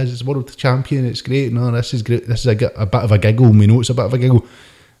 look at us, it's world champion, it's great, no, this is great, this is a bit of a giggle, we know it's a bit of a giggle.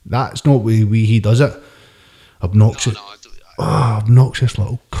 That's not the way he does it. Obnoxious. Obnoxious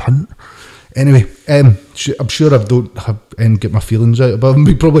little cunt. Anyway, I'm sure I don't get my feelings out about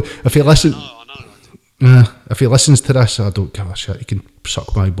him. Probably, if he listens, if he listens to this, I don't give a shit. He can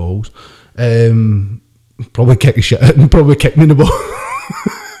suck my balls. Probably kick the shit out and probably kick me in the ball.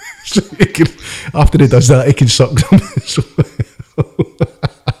 So after he does that, he can suck them.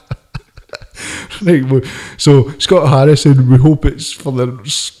 Right, so Scott Harrison, we hope it's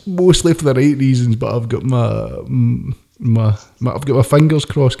mostly for the right reasons, but I've got my fingers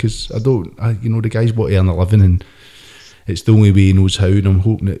crossed, because the guy's want to earn a living, and it's the only way he knows how, and I'm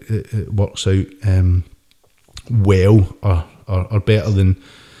hoping it works out well or better than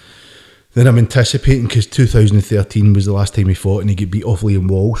I'm anticipating, because 2013 was the last time he fought and he got beat off Liam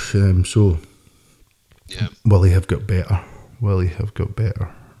Walsh. So yeah, will he have got better?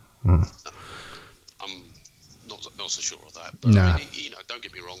 I'm not so sure of that. But Nah. I mean, don't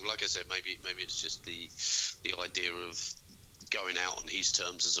get me wrong. Like I said, maybe it's just the idea of going out on his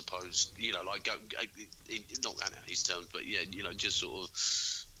terms as opposed, not going out on his terms, but just sort of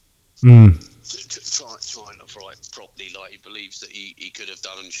trying to fight properly, like he believes that he could have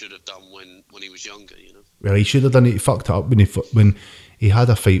done and should have done when he was younger. Well, he should have done it. He fucked it up when he had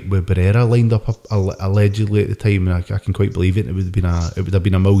a fight with Barrera lined up allegedly at the time, and I can quite believe it. It would have been a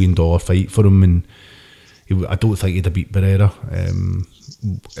 $1 million fight for him, and I don't think he'd have beat Barrera.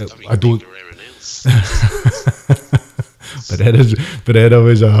 I don't. Barrera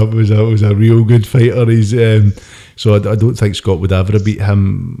was a real good fighter. He's so I don't think Scott would ever have beat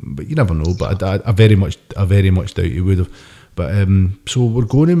him, but you never know. But I very much doubt he would have. But so we're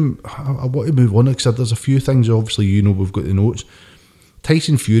going to. I want to move on, because there's a few things. Obviously, we've got the notes.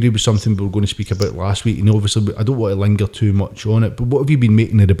 Tyson Fury was something we were going to speak about last week, and obviously I don't want to linger too much on it. But what have you been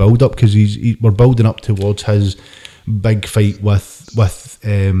making of the build up? Because we're building up towards his big fight with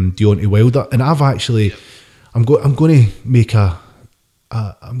Deontay Wilder, and I've actually. I'm going to make I'm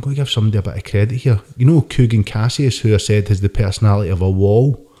going to give somebody a bit of credit here. Kugan Cassius, who I said has the personality of a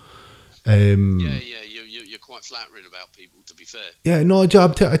wall. You're quite flattering about people, to be fair. Yeah, no, I like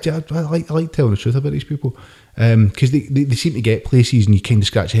telling the truth about these people, because they seem to get places, and you kind of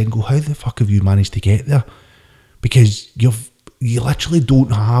scratch your head and go, how the fuck have you managed to get there? Because you literally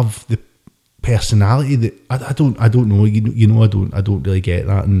don't have the personality that I don't know. I don't really get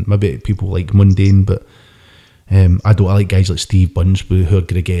that, and maybe people like mundane, but. I like guys like Steve Bunce who are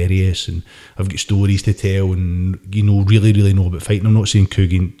gregarious and have got stories to tell and really know about fighting. I'm not saying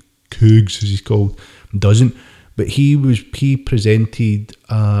Cougs as he's called doesn't, but he presented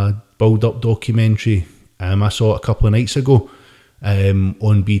a build-up documentary. I saw it a couple of nights ago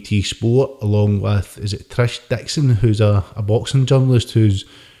on BT Sport, along with, is it Trish Dixon, who's a boxing journalist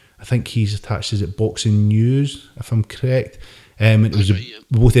I think he's attached, is it Boxing News, if I'm correct. It was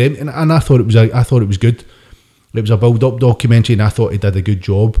both of them, and I thought it was good. It was a build-up documentary, and I thought he did a good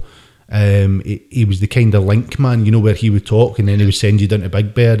job. He was the kind of link man, where he would talk, and then he would send you down to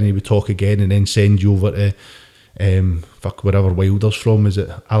Big Bear, and he would talk again, and then send you over to wherever Wilder's from. Is it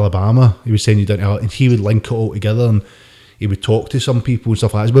Alabama? He would send you down to, and he would link it all together, and he would talk to some people and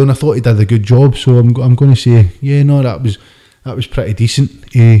stuff like that as well. And I thought he did a good job. So I'm going to say, that was pretty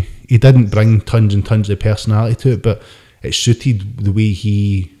decent. He didn't bring tons and tons of personality to it, but it suited the way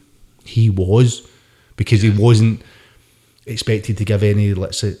he was. Because he wasn't expected to give any,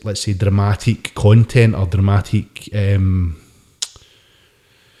 let's say, dramatic content or dramatic,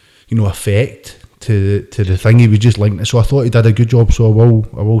 effect to the thing. He was just linked it. So I thought he did a good job. So I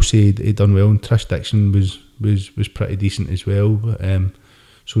will say he done well. And Trish Dixon was pretty decent as well. But,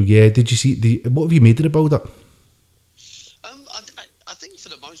 so yeah, did you see what have you made of the build up? I think for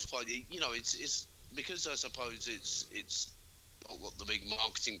the most part, it's because I suppose it's got the big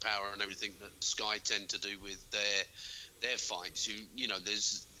marketing power and everything that Sky tend to do with their fights.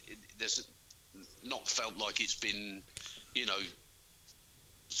 There's not felt like it's been,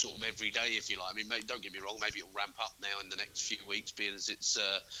 sort of every day, if you like. I mean, don't get me wrong. Maybe it'll ramp up now in the next few weeks, being as it's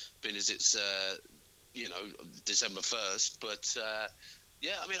December 1st. But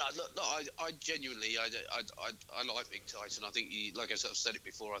yeah, I mean, I genuinely, I like Big Tyson. I think like I've said it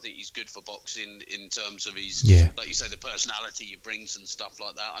before, I think he's good for boxing in terms of his, like you say, the personality he brings and stuff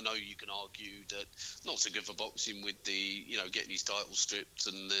like that. I know you can argue that not so good for boxing with the, getting his title stripped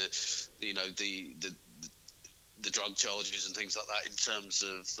and the drug charges and things like that. In terms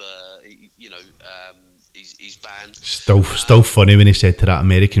of, he's banned. Still funny when he said to that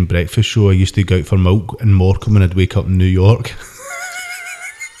American breakfast show, I used to go out for milk in Morecambe and I'd wake up in New York.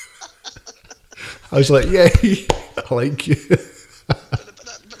 I was like, yeah, I like you.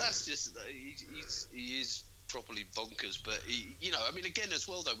 but that's just he is properly bonkers. But I mean, again as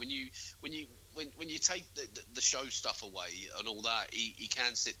well though, when you take the show stuff away and all that, he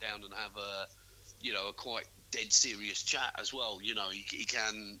can sit down and have a quite dead serious chat as well. He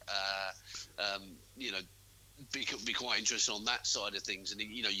can be quite interested on that side of things, and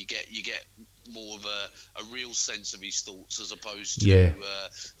you get more of a real sense of his thoughts as opposed to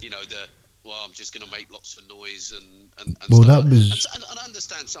I'm just going to make lots of noise and well, stuff. that was. And I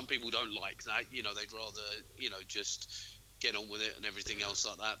understand some people don't like that. They'd rather just get on with it and everything else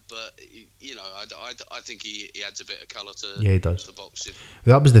like that. But you know, I think he adds a bit of colour to he does. to boxing.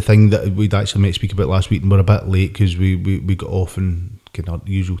 That was the thing that we'd actually meant to speak about last week, and we're a bit late because we got off in kind of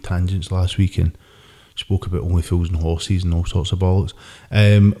usual tangents last week and spoke about Only Fools and Horses and all sorts of bollocks.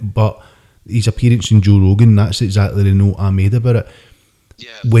 But his appearance in Joe Rogan, that's exactly the note I made about it. Yeah.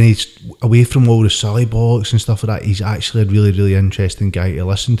 When he's away from all the silly bollocks and stuff like that, he's actually a really, really interesting guy to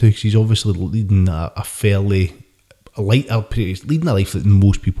listen to, because he's obviously leading a fairly he's leading a life that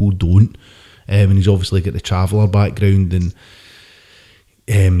most people don't, and he's obviously got the traveller background, and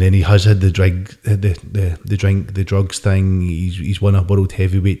then he has had the drugs thing. He's won a world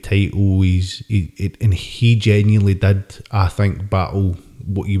heavyweight title. And he genuinely did, I think, battle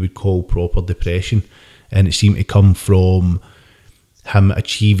what you would call proper depression, and it seemed to come from him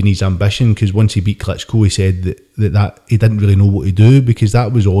achieving his ambition, because once he beat Klitschko, he said that he didn't really know what to do, because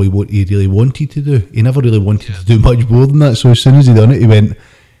that was all he really wanted to do. He never really wanted to do much more than that. So as soon as he done it, he went,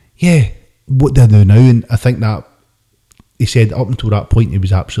 yeah, what do I do now? And I think that he said up until that point he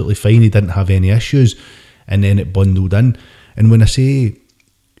was absolutely fine, he didn't have any issues, and then it bundled in. And when I say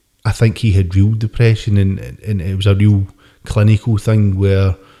I think he had real depression, and it was a real clinical thing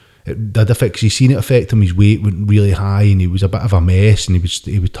where it did affect, because he's seen it affect him. His weight went really high and he was a bit of a mess, and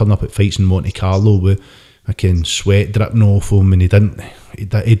he would turn up at fights in Monte Carlo with sweat dripping off him, and he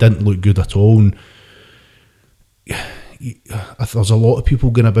didn't look good at all. And there's a lot of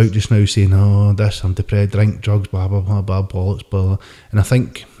people going about just now saying, oh, I'm depressed, drink, drugs, blah blah blah blah, bollocks, blah. And I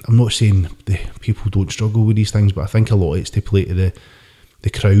think, I'm not saying the people don't struggle with these things, but I think a lot of it's to play to the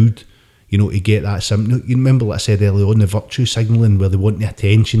crowd, you know, to get that symptom. You remember, like I said earlier on, the virtue signalling, where they want the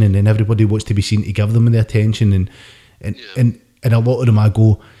attention, and then everybody wants to be seen to give them the attention, and a lot of them, I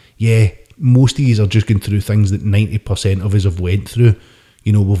go, yeah, most of these are just going through things that 90% of us have went through.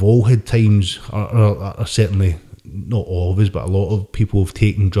 You know, we've all had times, or certainly not all of us, but a lot of people have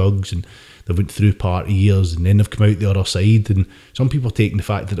taken drugs, and they went through party years, and then they've come out the other side. And some people are taking the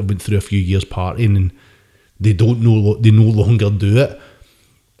fact that they went through a few years partying and they no longer do it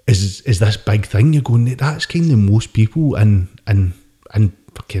is this big thing. You're going, that's kind of most people in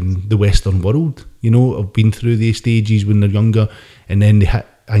fucking the Western world, you know, have been through these stages when they're younger, and then they hit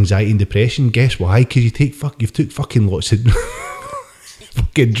anxiety and depression. Guess why? Because you've took fucking lots of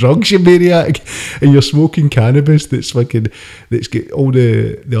fucking drugs, you maniac, and you're smoking cannabis that's got all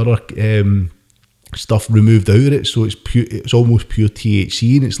the other stuff removed out of it, so it's almost pure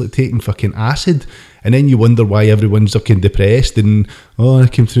THC, and it's like taking fucking acid. And then you wonder why everyone's fucking depressed, and I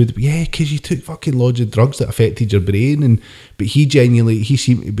came through because you took fucking loads of drugs that affected your brain. But his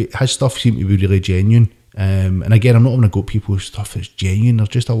stuff seemed to be really genuine. And again, I'm not going to go people's stuff that's genuine. There's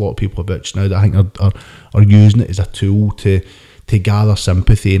just a lot of people about just now that I think are using it as a tool to gather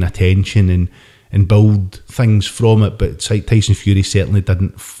sympathy and attention and build things from it. But Tyson Fury certainly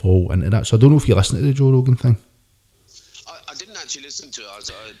didn't fall into that. So I don't know if you listened to the Joe Rogan thing. I didn't actually listen to it. I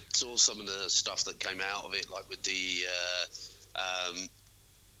saw some of the stuff that came out of it, like with the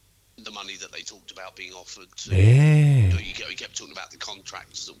money that they talked about being offered to. Yeah. He kept talking about the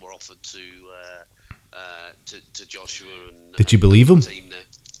contracts that were offered to Joshua. And did you believe him?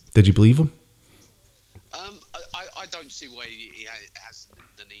 Did you believe him? I don't see why he has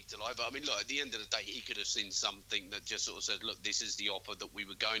the need to lie, but I mean, look, at the end of the day, he could have seen something that just sort of said, look, this is the offer that we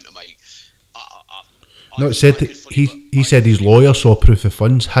were going to make. He said his lawyer saw proof of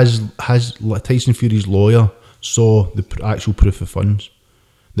funds. Has Tyson Fury's lawyer saw the actual proof of funds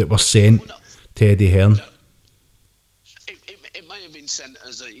that were sent to Eddie Hearn? It may have been sent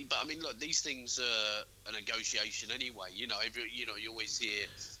as but I mean, look, these things are a negotiation anyway. You know, you always hear.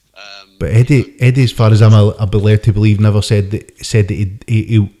 But Eddie, as far as I'm led to believe, never said that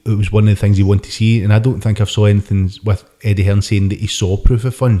it was one of the things he wanted to see, and I don't think I've saw anything with Eddie Hearn saying that he saw proof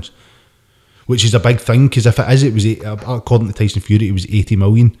of funds, which is a big thing, because if it is, it was according to Tyson Fury, it was 80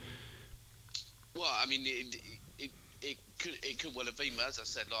 million. Well, I mean, it could well have been, but as I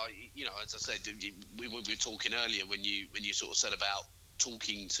said, we were talking earlier when you sort of said about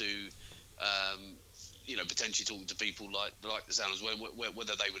talking to. Potentially talking to people like the Sounders,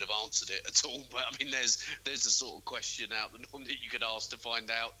 whether they would have answered it at all. But I mean, there's a sort of question out the norm that you could ask to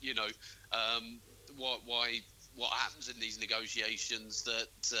find out, what happens in these negotiations that,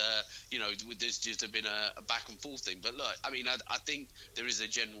 there's just been a back and forth thing. But look, I mean, I think there is a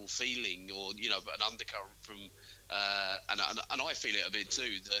general feeling or, an undercurrent from, and I feel it a bit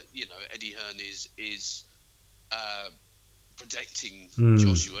too, that, Eddie Hearn is protecting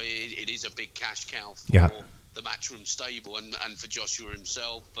Joshua. It is a big cash cow the Matchroom stable and for Joshua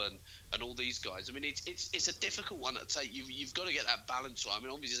himself and all these guys. I mean, it's a difficult one to take. You've got to get that balance right. I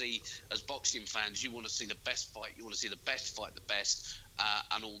mean, obviously, as boxing fans, you want to see the best fight. You want to see the best fight the best,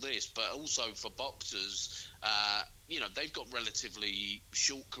 and all this. But also for boxers, they've got relatively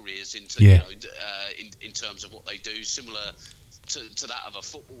short careers in terms of what they do, similar to that of a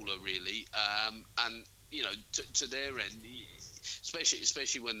footballer, really. And to their end,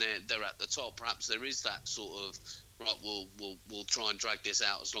 especially when they're at the top, perhaps there is that sort of right. We'll try and drag this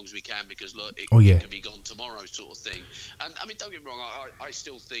out as long as we can because look, it could be gone tomorrow, sort of thing. And I mean, don't get me wrong, I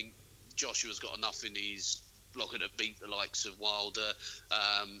still think Joshua's got enough in his locker to beat the likes of Wilder.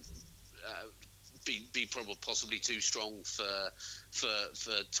 Be probably possibly too strong for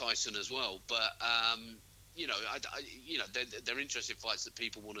Tyson as well, but they're interesting fights that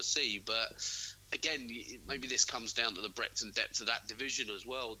people want to see. But again, maybe this comes down to the breadth and depth of that division as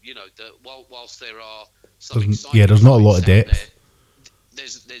well. Whilst there are some exciting there's not a lot of depth.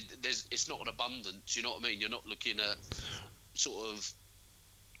 There's it's not an abundance. You know what I mean? You're not looking at sort of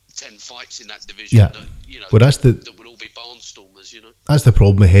 10 fights in that division that would all be barnstormers, That's the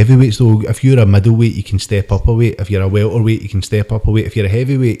problem with heavyweights though. If you're a middleweight, you can step up a weight. If you're a welterweight, you can step up a weight. If you're a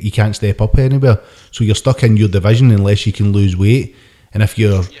heavyweight, you can't step up anywhere. So you're stuck in your division unless you can lose weight. And if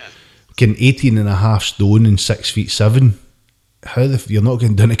you're getting 18.5 stone and 6'7", you're not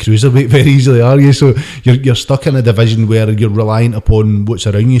getting down to cruiserweight very easily, are you? So you're stuck in a division where you're reliant upon what's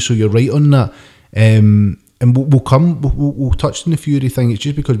around you. So you're right on that. And we'll touch on the Fury thing. It's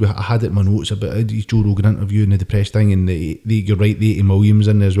just because I had it in my notes about the Joe Rogan interview and the depressed thing, and you're right, the 80 million's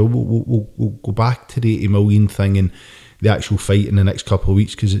in there as well. We'll go back to the 80 million thing and the actual fight in the next couple of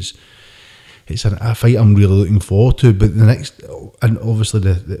weeks because it's a fight I'm really looking forward to. But the next, and obviously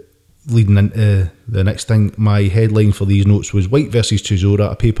the leading into the next thing, my headline for these notes was White versus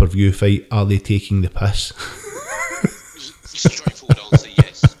Chisora, a pay-per-view fight. Are they taking the piss? Straightforward answer,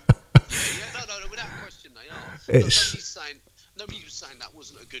 yes. No, without question they are. Nobody was saying that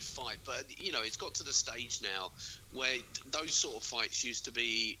wasn't a good fight, but it's got to the stage now where those sort of fights used to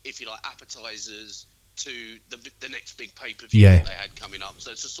be, if you like, appetizers to the next big pay-per-view that they had coming up.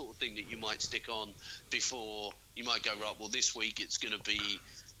 So it's the sort of thing that you might stick on before you might go, right, well, this week it's going to be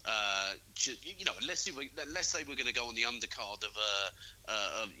unless they were going to go on the undercard of a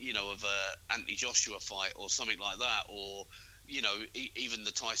Anthony Joshua fight or something like that, or even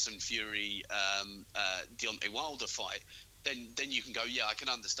the Tyson Fury Deontay Wilder fight, then you can go, I can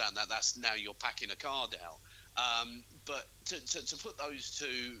understand that. That's now you're packing a card out. But to put those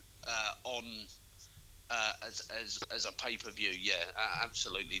two on as a pay-per-view,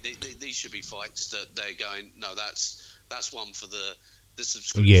 absolutely. These should be fights that they're going, no, that's one for the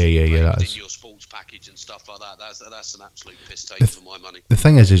subscription in your sports package and stuff like that. That's an absolute piss take for my money. The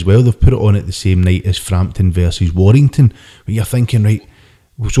thing is as well, they've put it on at the same night as Frampton versus Warrington, but you're thinking, right,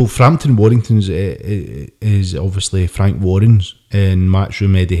 so Frampton Warrington's is obviously Frank Warren's, and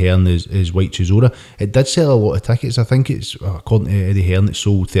Matchroom Eddie Hearn is White Chisora. It did sell a lot of tickets. I think it's, according to Eddie Hearn, it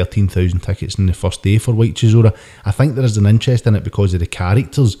sold 13,000 tickets in the first day for White Chisora. I think there is an interest in it because of the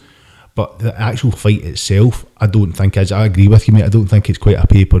characters. But the actual fight itself, I don't think is. I agree with you, mate. I don't think it's quite a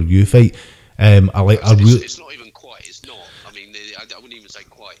pay-per-view fight. It's not even quite. It's not. I mean, I wouldn't even say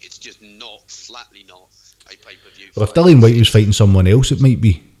quite. It's just not, flatly not a pay-per-view. Well, if Dillian White was fighting someone else, it might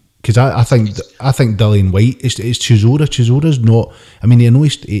be. Because I think Dillian White is Chisora. Chisora's not. I mean, I know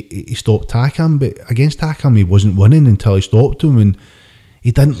he stopped Takam, but against Takam he wasn't winning until he stopped him, and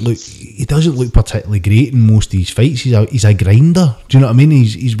he doesn't look particularly great in most of his fights. He's a grinder. Do you know what I mean?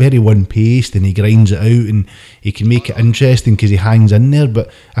 He's very one-paced and he grinds it out and he can make it interesting because he hangs in there. But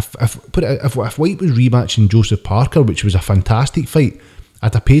if White was rematching Joseph Parker, which was a fantastic fight,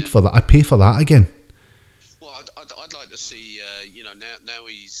 I'd have paid for that. I'd pay for that again. Well, I'd like to see, now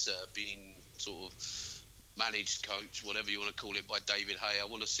he's been sort of managed, coach, whatever you want to call it, by David Hay. I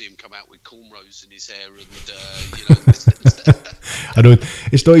want to see him come out with cornrows in his hair and I know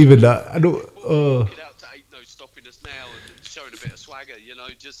it's not even that. I know. Get out to Ain't No Stopping Us Now and showing a bit of swagger,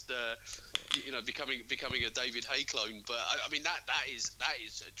 just becoming a David Hay clone. But I mean that is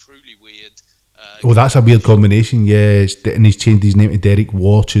a truly weird. That's a weird combination, and he's changed his name to Derek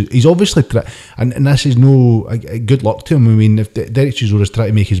Watch. He's obviously and this is no good luck to him. I mean, if Derek Chisora's trying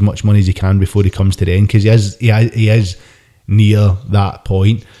to make as much money as he can before he comes to the end, because he is near that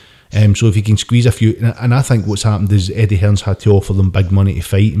point. So if he can squeeze a few, and I think what's happened is Eddie Hearn's had to offer them big money to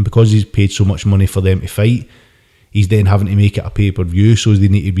fight, and because he's paid so much money for them to fight, he's then having to make it a pay-per-view, so they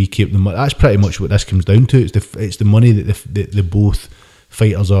need to recoup the money. That's pretty much what this comes down to. It's the money that the both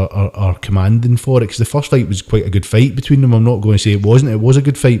fighters are commanding for it, because the first fight was quite a good fight between them. I'm not going to say it wasn't. It was a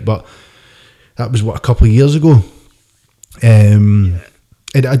good fight, but That was, what, a couple of years ago. And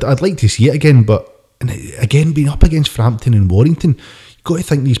I'd like to see it again, but again, being up against Frampton and Warrington, you've got to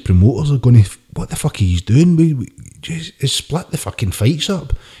think these promoters are going to, what the fuck are you doing? We just split the fucking fights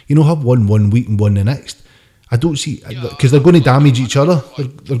up. You know, have one week and one the next. I don't see, because they're going to damage each other.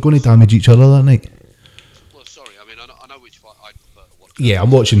 They're going to damage each other that night. Well, sorry, I mean, I know which fight I prefer to watch. Yeah,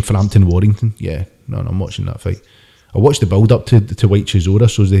 I'm watching Frampton Warrington. Yeah, no, I'm watching that fight. I watched the build up to White Chisora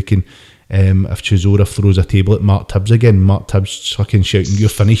so they can, if Chisora throws a table at Mark Tibbs again, Mark Tibbs fucking shouting, "You're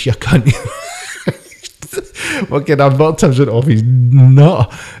finished, you cunt." Fucking Mark Tibbs went off his nut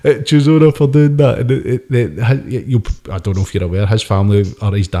at Chisora for doing that. And I don't know if you're aware, his family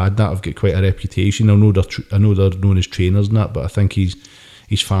or his dad that have got quite a reputation. I know they're known as trainers and that, but I think his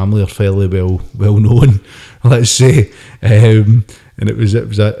family are fairly well known, let's say. And it was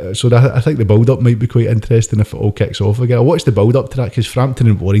so I think the build up might be quite interesting if it all kicks off again. I watched the build up to that because Frampton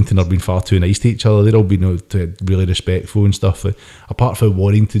and Warrington have been far too nice to each other. They've all been really respectful and stuff. Apart from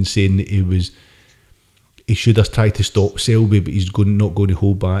Warrington saying that he should have tried to stop Selby, but he's not going to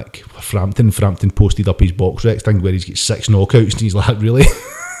hold back. Frampton posted up his box recs thing where he's got 6 knockouts, and he's like, really?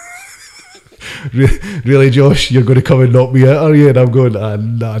 Really, Josh, you're going to come and knock me out, are you? And I'm going,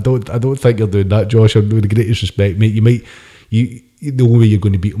 nah, I don't think you're doing that, Josh. I'm doing the greatest respect, mate. The only way you're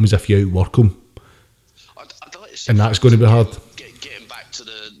going to beat him is if you outwork him, and that's going to be hard. Getting back to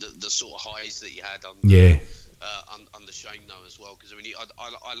the sort of highs that you had under Shane though as well, because I mean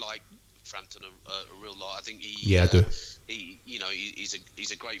I like Frampton a real lot. I think I do.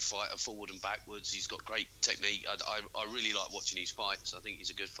 He's a great fighter, forward and backwards. He's got great technique. I really like watching his fights. I think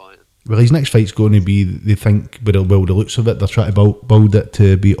he's a good fighter. Well, his next fight's going to be, they think, by the looks of it, they're trying to build it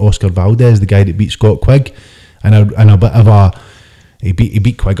to be Oscar Valdez, the guy that beat Scott Quigg, and a bit of a. He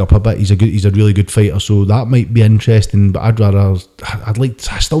beat Quigg up a bit. He's a really good fighter, so that might be interesting. But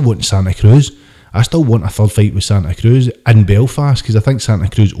I still want Santa Cruz. I still want a third fight with Santa Cruz in Belfast, because I think Santa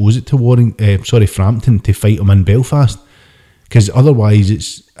Cruz owes it to Frampton to fight him in Belfast, because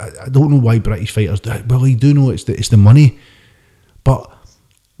otherwise I don't know why British fighters do it. Well, you do know it's the money, but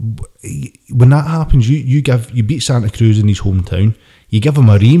when that happens, you beat Santa Cruz in his hometown, you give him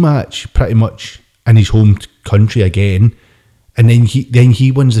a rematch pretty much in his home country again, and then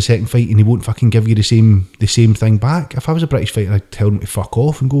he wins the second fight and he won't fucking give you the same thing back. If I was a British fighter, I'd tell him to fuck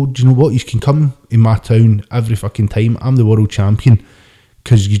off and go, do you know what, you can come in my town every fucking time, I'm the world champion,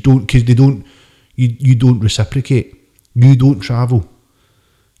 because you don't reciprocate, you don't travel,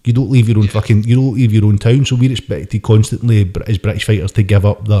 you don't leave your own town, so we're expected constantly as British fighters to give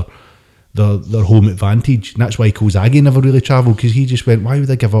up their home advantage, and that's why Kozagi never really travelled, because he just went, why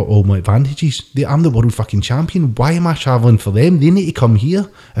would I give up all my advantages? I'm the world fucking champion, why am I travelling for them? They need to come here.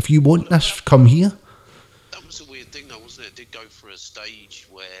 If you want this, come here. That was a weird thing though, wasn't it? It did go for a stage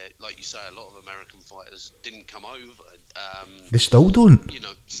where, like you say, a lot of American fighters didn't come over. They still don't,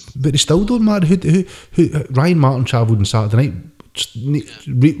 but they still don't matter. Who Ryan Martin travelled on Saturday night. Just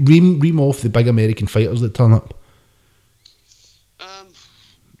ream off the big American fighters that turn up.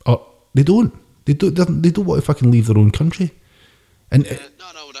 They don't want to fucking leave their own country. And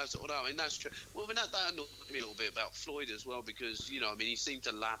that's true. Well, that annoyed me a little bit about Floyd as well, because he seemed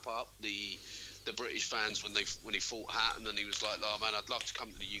to lap up the British fans when he fought Hatton, and he was like, "Oh man, I'd love to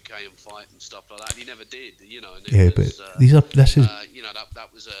come to the UK and fight and stuff like that." And he never did, that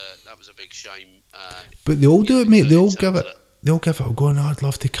was a big shame. But they all do it, mate. They all give it. They'll give it a go, I'd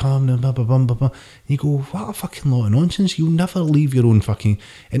love to come, and blah, blah, blah, blah, blah. And you go, what a fucking lot of nonsense. You'll never leave your own fucking...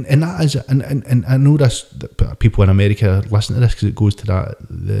 And that is... And I know this, people in America listen to this because it goes to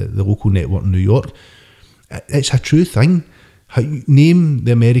the local network in New York. It's a true thing. Name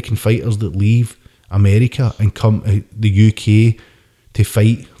the American fighters that leave America and come to the UK to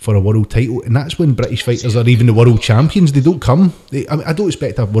fight for a world title, and that's when British fighters are even the world champions. They don't come. I don't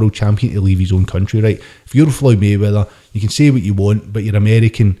expect a world champion to leave his own country, right? If you're Floyd Mayweather, you can say what you want, but you're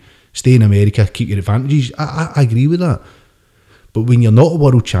American, stay in America, keep your advantages. I agree with that. But when you're not a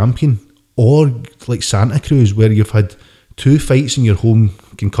world champion, or like Santa Cruz, where you've had 2 fights in your home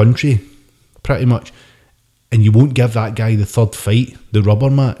country, pretty much, and you won't give that guy the third fight, the rubber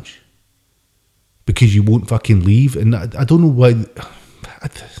match, because you won't fucking leave, and I don't know why.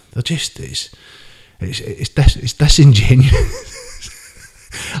 They're just it's disingenuous.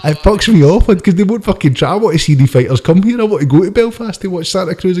 It fucks me off because they won't fucking try. I want to see the fighters come here. I want to go to Belfast to watch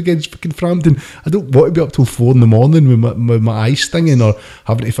Santa Cruz against fucking Frampton. I don't want to be up till 4 a.m. with my eyes stinging, or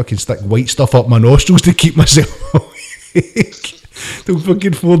having to fucking stick white stuff up my nostrils to keep myself awake till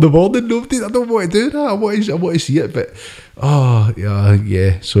fucking 4 a.m. Nobody. I don't want to do that. I want to see it, but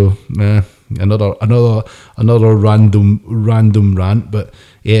yeah. So nah. another random rant. But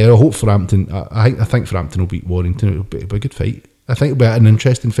yeah, I hope Frampton. I think Frampton will beat Warrington. It'll be a good fight. I think it'll be an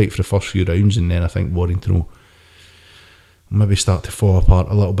interesting fight for the first few rounds, and then I think Warrington will maybe start to fall apart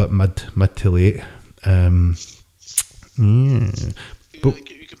a little bit mid to late. Yeah. But,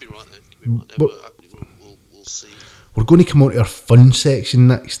 you could be right there. But we'll see. We're going to come on to our fun section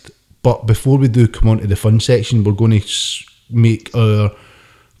next, but before we do come on to the fun section, we're going to make our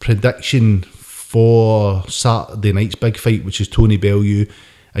prediction for Saturday night's big fight, which is Tony Bellew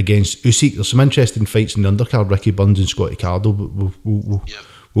against Usyk. There's some interesting fights in the undercard, Ricky Burns and Scotty Cardo, but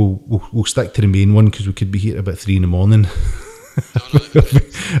we'll stick to the main one because we could be here about 3 in the morning.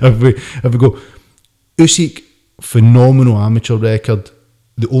 if we go, Usyk, phenomenal amateur record,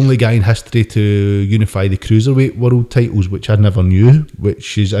 the only guy in history to unify the cruiserweight world titles, which I never knew,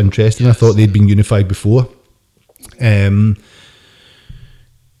 which is interesting. I thought they'd been unified before.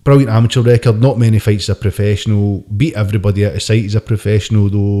 Brilliant amateur record, not many fights as a professional, beat everybody out of sight as a professional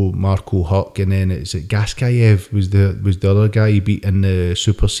though, Marco Huck, and then it's Gaskayev was the other guy he beat in the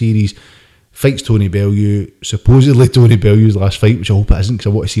Super Series. Fights Tony Bellew, supposedly Tony Bellew's last fight, which I hope it isn't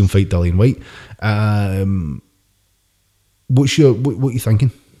because I want to see him fight Dillian White. What are you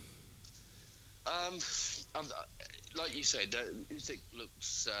thinking? Like you said, Usyk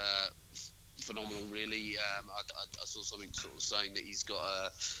looks phenomenal. Really, I saw something sort of saying that he's got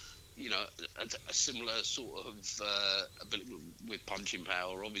a similar sort of ability with punching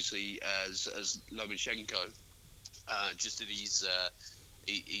power, obviously as Lomachenko. Just in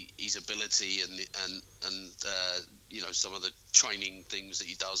his ability and some of the training things that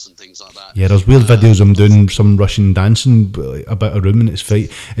he does and things like that. Yeah, there's weird videos of him doing some Russian dancing about a room in his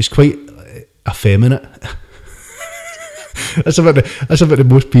fight. It's quite effeminate. That's about the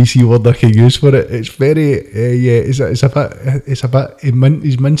most PC word I can use for it. It's very it's a bit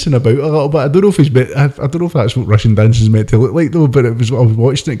he's mincing about a little bit. I don't know if that's what Russian dancing is meant to look like though. But it was, I was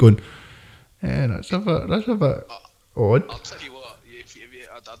watching it going, yeah, that's a bit odd. I'll tell you what.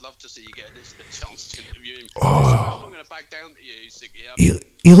 I'd love to see you get a chance to interview him. Oh. I'm going to back down to you, Usyk.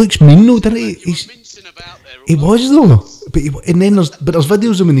 He looks mean though, doesn't he? He's mincing about there. He was though, but there's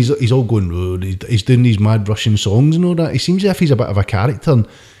videos of him and he's all going, oh, he's doing these mad Russian songs and all that. He seems as if he's a bit of a character. And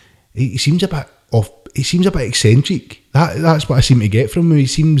he seems a bit off. He seems a bit eccentric. That's what I seem to get from him. He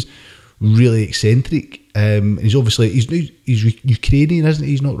seems really eccentric. He's obviously he's Ukrainian, isn't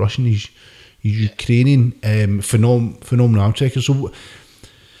he? He's not Russian. He's Ukrainian. Phenomenal amateur. So.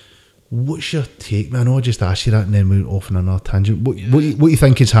 What's your take, man? I know I just asked you that and then we went off on another tangent. What do you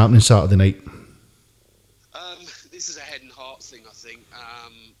think is happening Saturday night? This is a head and heart thing, I think.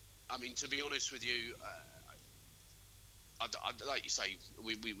 I mean, to be honest with you, I'd like you say,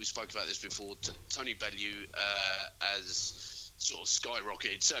 we spoke about this before. Tony Bellew has sort of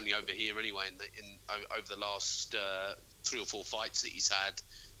skyrocketed, certainly over here anyway, over the last 3 or 4 fights that he's had.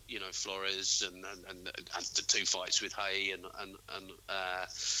 Flores and the 2 fights with Hay and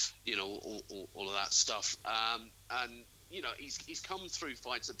all of that stuff. And he's come through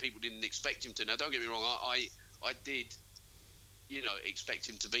fights that people didn't expect him to. Now, don't get me wrong, I did, expect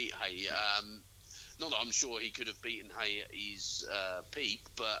him to beat Hay. Not that I'm sure he could have beaten Hay at his peak,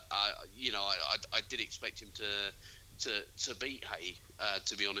 but I did expect him to beat Hay.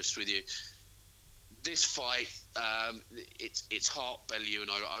 To be honest with you. This fight, it's Hart Bellew,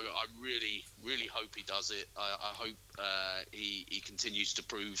 and I really, really hope he does it. I hope he continues to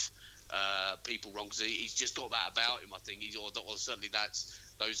prove people wrong, because he's just got that about him. I think or certainly that's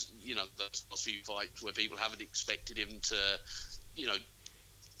those last few fights where people haven't expected him to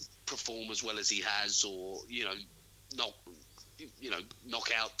perform as well as he has, or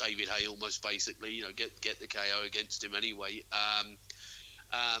knock out David Hay almost, basically. Get the KO against him anyway.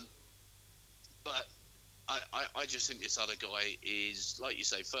 But I just think this other guy is, like you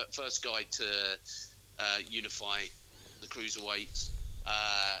say, first guy to unify the cruiserweights.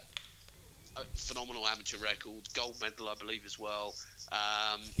 A phenomenal amateur record, gold medal, I believe, as well.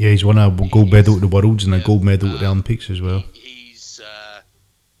 He's won a gold medal at the Worlds and a gold medal at the Olympics as well. He's, I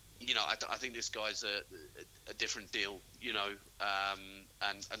think this guy's a different deal,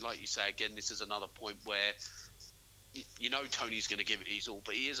 and like you say, again, this is another point where. Tony's going to give it his all,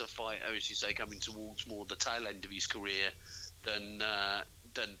 but he is a fighter, as you say, coming towards more the tail end of his career than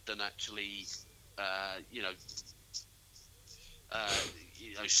actually,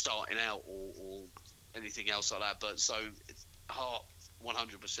 starting out or anything else like that. But so Hart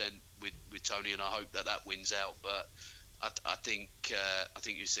 100% with Tony, and I hope that wins out. But I think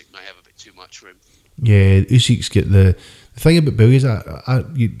Usyk may have a bit too much for him. Yeah, Usyk's got the thing about Bellew is I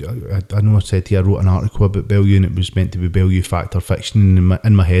know I said to you I wrote an article about Bellew and it was meant to be Bellew fact or fiction, and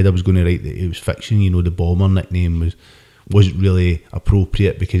in my head I was going to write that it was fiction. You know, the Bomber nickname wasn't really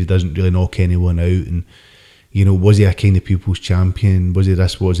appropriate because he doesn't really knock anyone out, and you know, was he a kind of people's champion? Was he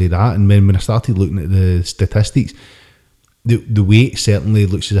this? Was he that? And when I started looking at the statistics, the weight certainly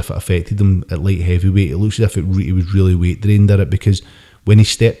looks as if it affected him at light heavyweight. It looks as if he was really weight drained at it, because when he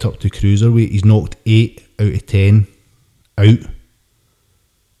stepped up to cruiserweight, he's knocked 8 out of 10 out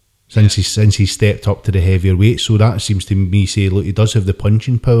since he stepped up to the heavier weight. So that seems to me say, look, he does have the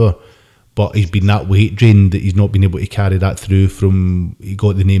punching power, but he's been that weight drained that he's not been able to carry that through. From he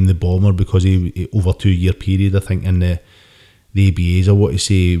got the name the Bomber because he over a 2-year period, I think, in the ABAs, I want to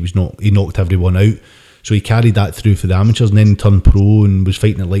say, he knocked everyone out. So he carried that through for the amateurs and then turned pro and was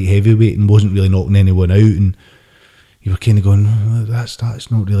fighting at light heavyweight and wasn't really knocking anyone out. And you were kind of going, oh,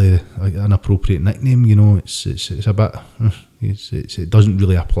 that's not really an appropriate nickname, you know. It's a bit, it doesn't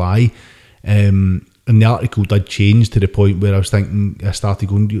really apply. And the article did change to the point where I started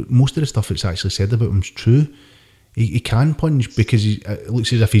going, most of the stuff that's actually said about him is true. He can punch because it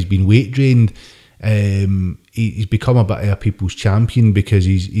looks as if he's been weight drained. He's become a bit of a people's champion because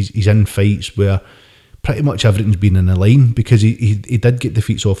he's in fights where pretty much everything's been in a line, because he did get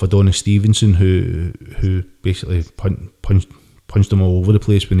defeats off Adonis Stevenson, who basically punched him all over the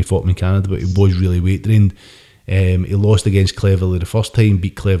place when he fought him in Canada, but he was really weight drained. He lost against Cleverly the first time,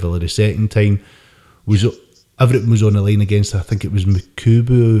 beat Cleverly the second time. Everything was on the line against, I think it was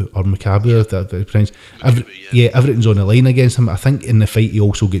Makabu, if that's pronounced. Everything's on the line against him. I think in the fight he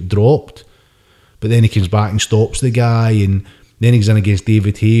also get dropped, but then he comes back and stops the guy, and then he's in against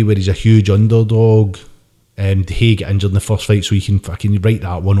David Haye where he's a huge underdog. Haye got injured in the first fight, so you can fucking write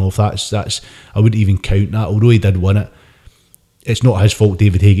that one off. That's I wouldn't even count that, although he did win it. It's not his fault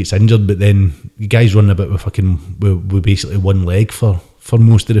David Haye gets injured, but then the guy's running about with basically one leg for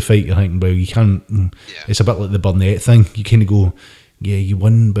most of the fight. You're thinking, well, you can't. It's a bit like the Burnett thing. You kind of go, yeah, you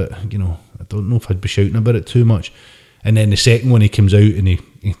win, but you know, I don't know if I'd be shouting about it too much. And then the second one, he comes out and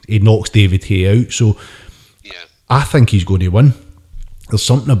he knocks David Haye out. So I think he's going to win. There's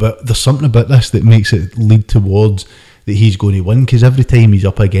something about this that makes it lead towards that he's going to win, because every time he's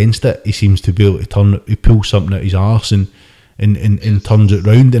up against it, he seems to be able to pull something out his arse and turns it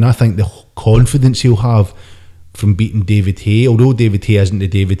round. And I think the confidence he'll have from beating David Haye, although David Haye isn't the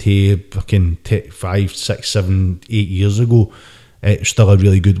David Haye fucking 5, 6, 7, 8 years ago, it's still a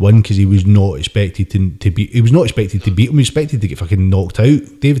really good win, because he was not expected to beat. He was not expected to beat him. He was expected to get fucking knocked out.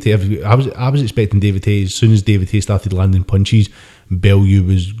 David Haye. I was expecting David Haye, as soon as David Haye started landing punches, Bellew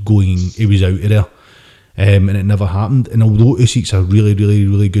was going. He was out of there, and it never happened. And although Usyk's a really, really,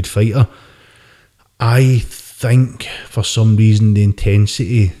 really good fighter, I think for some reason the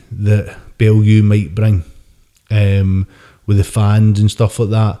intensity that Bellew might bring, with the fans and stuff like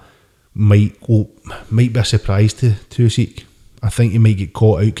that, might be a surprise to Usyk. I think he might get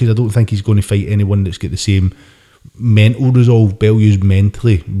caught out, because I don't think he's going to fight anyone that's got the same mental resolve. Bellew's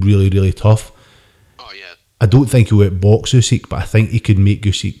mentally really, really tough. Oh yeah. I don't think he'll outbox Usyk, but I think he could make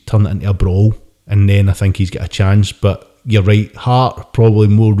Usyk turn it into a brawl, and then I think he's got a chance. But you're right, heart probably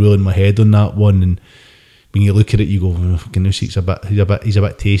more ruling my head on that one. And when you look at it, you go, oh, fucking Usyk's he's a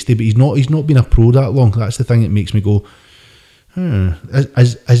bit tasty, but he's not been a pro that long. That's the thing that makes me go,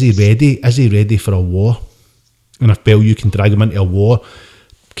 is he ready? Is he ready for a war? And if Bellew can drag him into a war,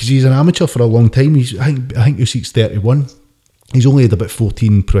 because he's an amateur for a long time. I think Usyk's 31. He's only had about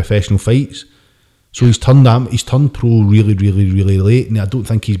 14 professional fights, so he's turned pro really, really, really late. And I don't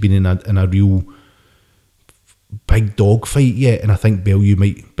think he's been in a real big dog fight yet. And I think Bellew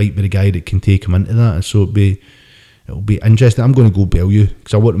might be the guy that can take him into that. So it'll be interesting. I'm going to go Bellew,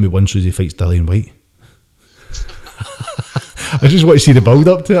 because I want him to win so he fights Dillian White. I just want to see the build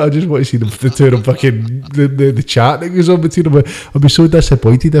up to it. I just want to see the two of them fucking the chat that goes on between them. I'll be so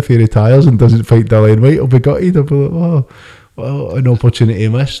disappointed if he retires and doesn't fight Dillian White. I'll be gutted. I'll be like, oh, well, an opportunity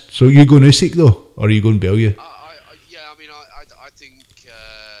missed. So you going Usyk though, or are you going Bellew? I think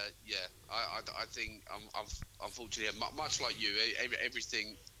I think unfortunately, much like you,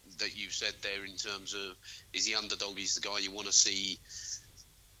 everything that you said there in terms of is the underdog, he's the guy you want to see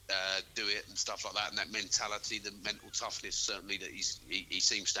do it and stuff like that, and that mentality, the mental toughness certainly that he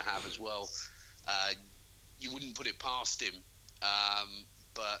seems to have as well. You wouldn't put it past him,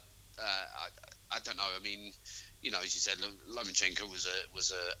 but I don't know. I mean, you know, as you said, Lomachenko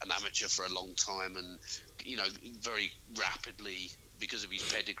was an amateur for a long time, and you know, very rapidly because of his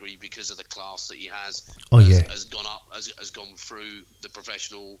pedigree, because of the class that he has, has gone up, has gone through the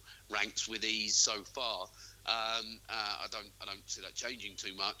professional ranks with ease so far. I don't see that changing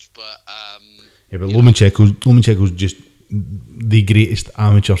too much, but but Lomachenko's just the greatest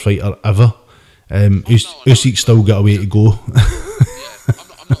amateur fighter ever. Usyk's still got a way to go.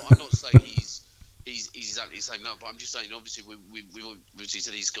 I'm not saying he's exactly the same now, but I'm just saying obviously we obviously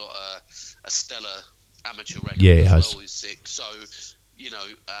said he's got a stellar amateur record as as well. Well, he's sick, so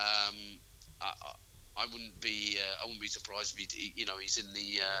I wouldn't be surprised if he's in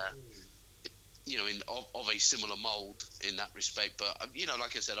the of a similar mould in that respect. But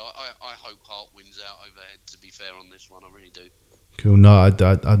like I said, I hope Hart wins out overhead. To be fair on this one, I really do. Cool. No,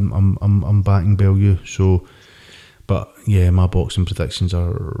 I'm backing Bellew. So, but yeah, my boxing predictions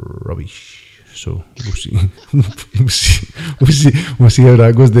are rubbish. So we'll see. we'll see how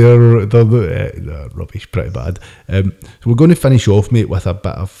that goes. They're rubbish, pretty bad. So we're going to finish off, mate, with a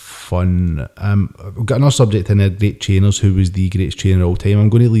bit of fun. We've got another subject in there, great trainers. Who was the greatest trainer of all time? I'm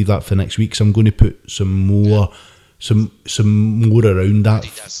going to leave that for next week. So I'm going to put some more around that.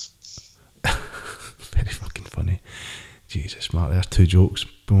 Very fucking funny. Jesus, Mark, there's 2 jokes.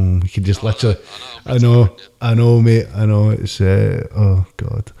 Boom. We could just literally. I know, mate. I know. It's oh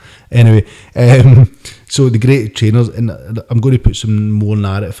god. Anyway, so the great trainers, and I'm going to put some more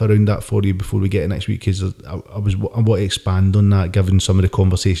narrative around that for you before we get to next week, because I want to expand on that, given some of the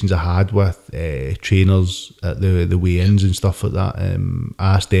conversations I had with trainers at the weigh-ins and stuff like that.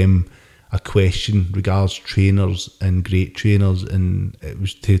 I asked them a question regards trainers and great trainers, and it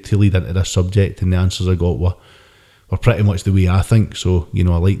was to lead into this subject, and the answers I got were pretty much the way I think. So I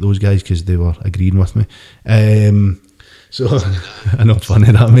like those guys because they were agreeing with me. So I know,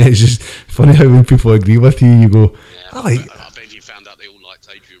 funny that, mate. It's just funny how when people agree with you, you go, I bet if you found out they all liked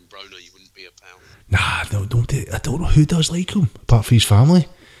Adrian Broner, you wouldn't be a pound. Nah, no, don't. I don't know who does like him apart from his family.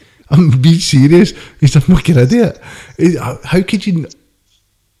 I'm being serious. He's a fucking idiot. How could you?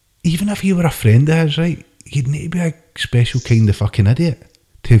 Even if you were a friend of his, right? You'd need to be a special kind of fucking idiot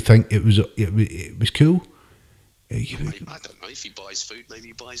to think it was cool. I don't know, if he buys food, maybe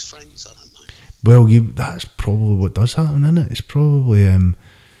he buys friends, I don't know. Well, that's probably what does happen, isn't it? It's probably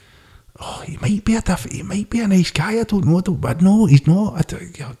he might be a nice guy, I don't know. But no, he's not.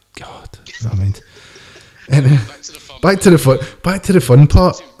 God, I mean. Anyway, back to the fun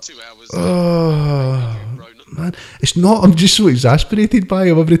part. 2 hours. Oh man, it's not. I'm just so exasperated by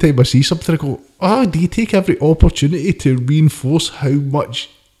him every time I see something. I go, do you take every opportunity to reinforce how much?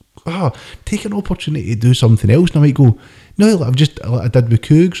 Take an opportunity to do something else, and I might go, no, like I did with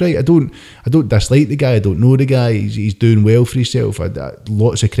Cougs, right? I don't dislike the guy. I don't know the guy. He's doing well for himself.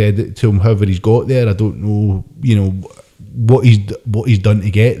 Lots of credit to him, however he's got there. I don't know, what he's done to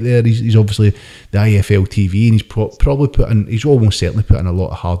get there. He's obviously the IFL TV, and he's almost certainly put in a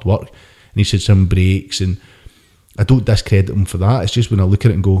lot of hard work. And he's had some breaks, and I don't discredit him for that. It's just when I look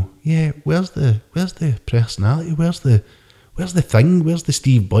at it and go, yeah, where's the personality? Where's the thing? Where's the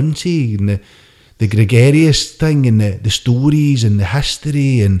Steve Buncey and the gregarious thing, and the stories and the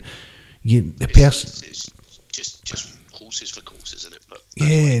history and the person? It's just horses for courses, isn't it? But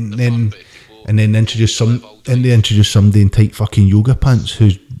yeah, and then they introduce somebody in tight fucking yoga pants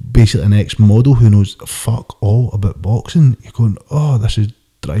who's basically an ex-model who knows fuck all about boxing. You're going, this is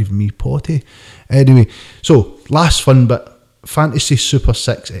driving me potty. Anyway, so last fun bit. Fantasy Super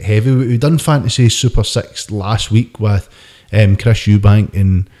 6 at heavyweight. We done Fantasy Super 6 last week with Chris Eubank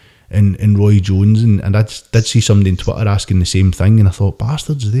and Roy Jones, and I did see somebody on Twitter asking the same thing, and I thought,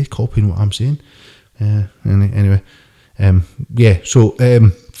 bastards, are they copying what I'm saying? Anyway, so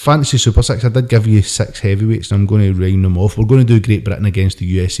Fantasy Super 6, I did give you 6 heavyweights, and I'm going to round them off. We're going to do Great Britain against the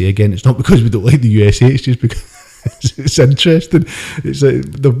USA again. It's not because we don't like the USA, it's just because it's interesting. It's like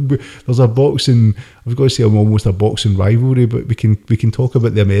there's a boxing. I've got to say I'm almost a boxing rivalry, but we can talk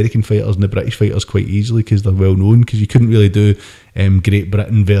about the American fighters and the British fighters quite easily because they're well known. Because you couldn't really do Great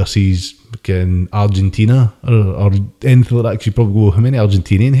Britain versus Argentina or anything like that. Because you probably go, how many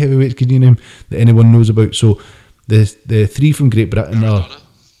Argentinian heavyweights can you name that anyone knows about? So the 3 from Great Britain are.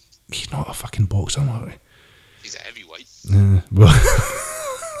 He's not a fucking boxer, Marty. He's a heavyweight.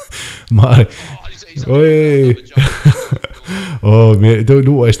 Marty. Oh mate, don't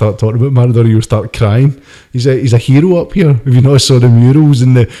want to start talking about Maradona. You'll start crying. He's a hero up here. Have you not saw the murals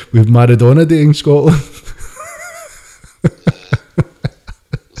with Maradona Day in Scotland?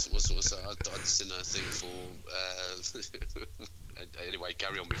 What's that? I'd seen a thing for. Anyway,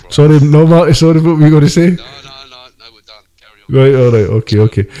 carry on before. Sorry, no, Marty. Sorry, what were you going to say? No, we're done. Carry on. Right, all right,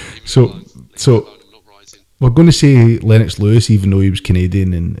 okay. So. We're going to say Lennox Lewis, even though he was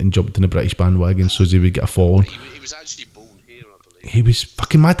Canadian and jumped in the British bandwagon, so he would get a following. He was actually born here, I He was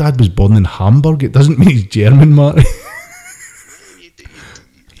fucking. My dad was born in Hamburg. It doesn't mean he's German, Marty.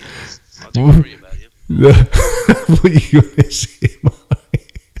 I do worry about you. What are you going to say, Marty?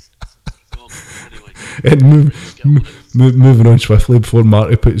 Go on, anyway. And moving on swiftly before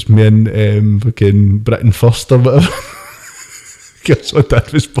Marty puts me in fucking Britain first or whatever. Guess my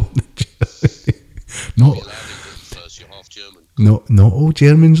dad was born in Germany. You're half German. Not all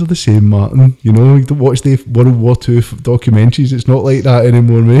Germans are the same, Martin. You know, you don't watch the World War II documentaries. It's not like that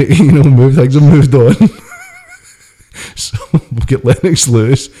anymore, mate. You know, things have moved on. So we've got Lennox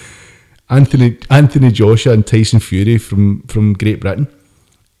Lewis, Anthony Joshua, and Tyson Fury from Great Britain.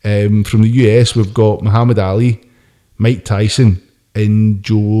 From the US, we've got Muhammad Ali, Mike Tyson, and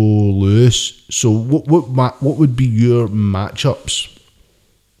Joe Lewis. So what would be your matchups?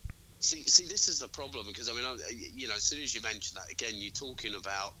 See, this is the problem, because I mean, as soon as you mention that, again, you're talking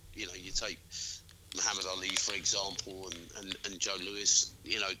about, you take Muhammad Ali, for example, and Joe Lewis,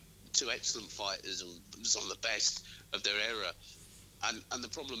 two excellent fighters and some of the best of their era. And the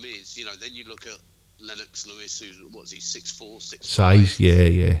problem is, then you look at Lennox Lewis, who's, 6'4", 6'5". Size,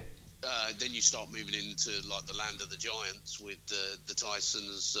 yeah. Then you start moving into like the land of the giants with the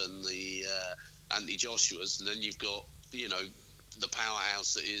Tysons and the Anthony Joshuas, and then you've got the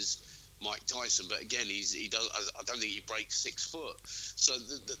powerhouse that is Mike Tyson. But again, he does. I don't think he breaks 6 foot. So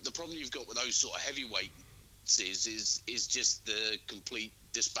the problem you've got with those sort of heavyweights is just the complete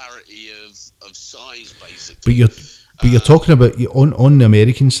disparity of size, basically. But you're talking about on the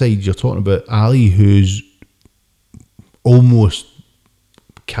American side. You're talking about Ali, who's almost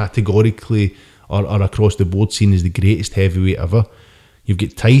categorically or across the board seen as the greatest heavyweight ever. You've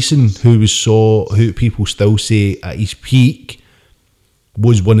got Tyson, who people still say at his peak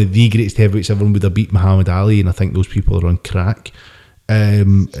was one of the greatest heavyweights ever and would have beat Muhammad Ali, and I think those people are on crack.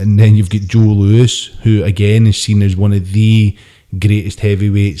 And then you've got Joe Lewis, who again is seen as one of the greatest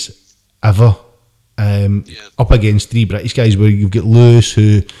heavyweights ever. Up against 3 British guys, where you've got Lewis,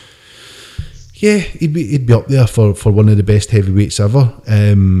 who, he'd be up there for one of the best heavyweights ever.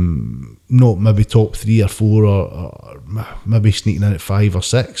 Not maybe top 3 or 4, or maybe sneaking in at 5 or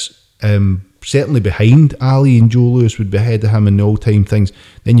 6. Certainly behind Ali, and Joe Lewis would be ahead of him in the all-time things.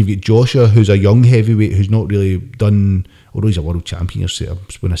 Then you've got Joshua, who's a young heavyweight who's not really done, although he's a world champion,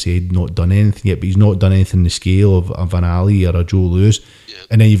 when I say not done anything yet, but he's not done anything in the scale of an Ali or a Joe Lewis.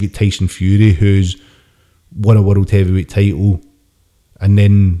 And then you've got Tyson Fury, who's won a world heavyweight title and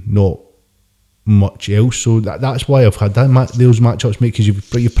then not much else. So that's why I've had those matchups, mate, because you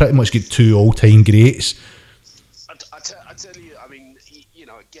pretty much get 2 all-time greats. I tell you, I mean,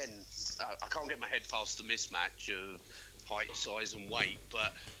 again, I can't get my head past the mismatch of height, size, and weight,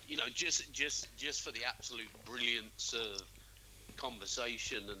 but just for the absolute brilliance of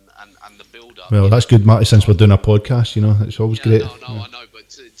conversation and the build-up. Well, that's good, Matty, since we're doing a podcast, it's always great. No, I know, but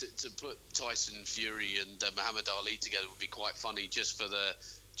to put Tyson Fury and Muhammad Ali together would be quite funny, just for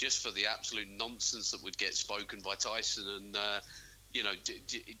the absolute nonsense that would get spoken by Tyson, and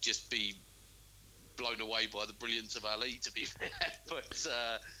just be blown away by the brilliance of Ali, to be fair. But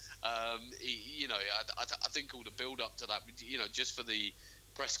I think all the build up to that, just for the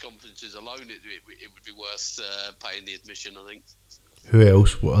press conferences alone, it would be worth paying the admission, I think. Who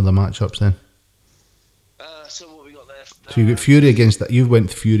else? What are the matchups then? So what we got left? So you got Fury against that. You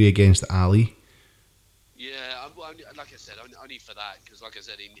went Fury against Ali. Yeah, like I said, only for that, because like I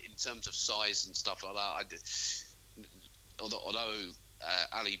said, in terms of size and stuff like that, although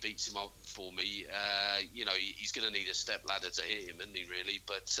Ali beats him up for me, he's going to need a step ladder to hit him, isn't he, really?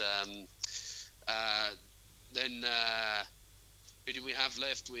 But then who do we have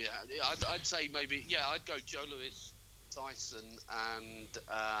left? I'd say maybe, I'd go Joe Lewis, Tyson, and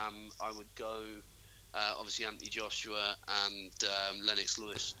I would go obviously Anthony Joshua and Lennox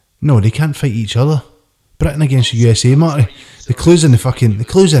Lewis. No, they can't fight each other. Britain against the USA, Marty. The clue's in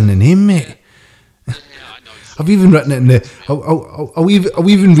the name, mate. Yeah, I know. I've even written it in the. I'll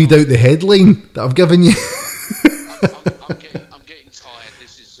even read out the headline that I've given you. I'm getting tired.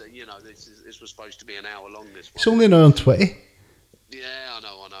 This is this was supposed to be an hour long. This one. It's only an hour and 20. Yeah, I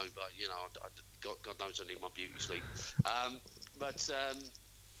know, but God knows I need my beauty sleep.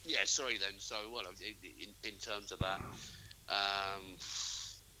 Sorry then. So, well, in terms of that,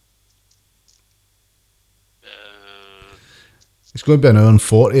 it's going to be an hour and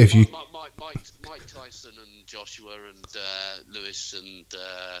 40 if you. Mike Tyson and Joshua and Lewis and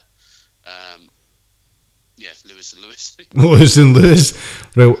Lewis and Lewis. Lewis and Lewis.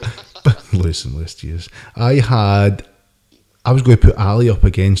 Right. Lewis and Lewis, cheers. I was going to put Ali up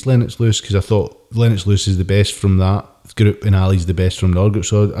against Lennox Lewis because I thought Lennox Lewis is the best from that group and Ali's the best from the other group.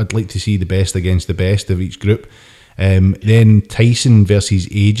 So I'd like to see the best against the best of each group. Then Tyson versus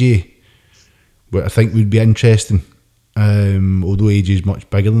AJ, what I think would be interesting. Although AJ is much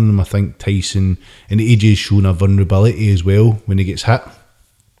bigger than him, I think Tyson and AJ's shown a vulnerability as well when he gets hit.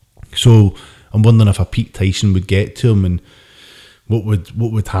 So I'm wondering if a peak Tyson would get to him and what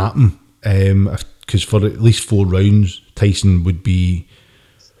would happen. Because for at least 4 rounds, Tyson would be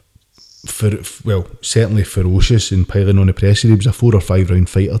certainly ferocious and piling on the pressure. He was a 4 or 5 round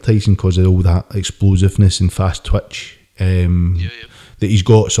fighter, Tyson, because of all that explosiveness and fast twitch that he's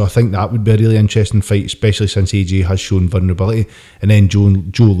got. So I think that would be a really interesting fight, especially since AJ has shown vulnerability. And then Joe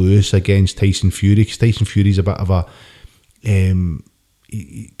Lewis against Tyson Fury, because Tyson Fury's a bit of a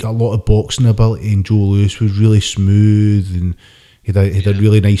he got a lot of boxing ability, and Joe Lewis was really smooth, and he had a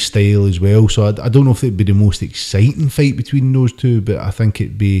really nice style as well. So I don't know if it'd be the most exciting fight between those two, but I think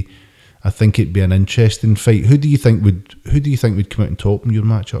it'd be an interesting fight. Who do you think would come out on top in your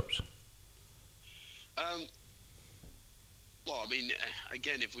matchups? Well, I mean,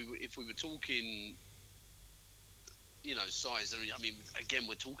 again, if we were talking, size. I mean, again,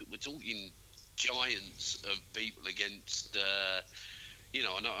 we're talking giants of people against.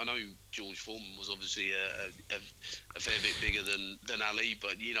 I know George Foreman was obviously a fair bit bigger than Ali,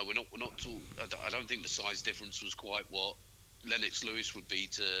 but we're not talking. I don't think the size difference was quite what Lennox Lewis would be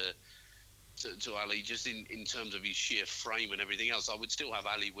to Ali, just in terms of his sheer frame and everything else. I would still have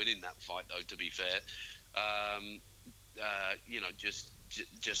Ali winning that fight, though, to be fair.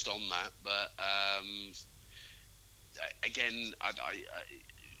 Just on that, but again,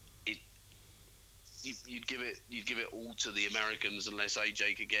 you'd give it all to the Americans unless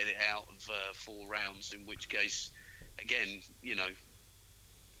AJ could get it out of 4 rounds. In which case, again,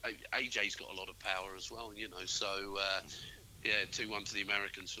 AJ's got a lot of power as well. So 2-1 to the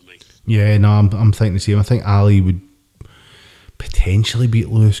Americans for me. Yeah, no, I'm thinking the same. I think Ali would potentially beat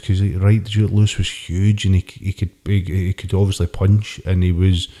Lewis because Lewis was huge and he could obviously punch, and he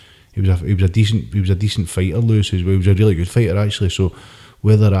was a decent fighter. Lewis as well. He was a really good fighter actually. So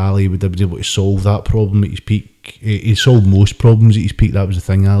whether Ali would have been able to solve that problem at his peak, he solved most problems at his peak. That was the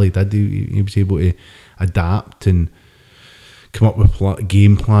thing Ali did. He was able to adapt and come up with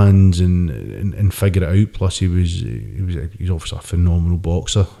game plans and figure it out. Plus he's obviously a phenomenal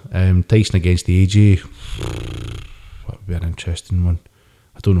boxer. Tyson against AJ, that would be an interesting one.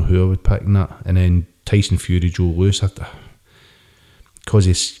 I don't know who I would pick in that. And then Tyson Fury, Joe Lewis, because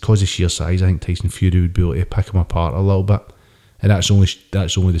of sheer size, I think Tyson Fury would be able to pick him apart a little bit. And that's only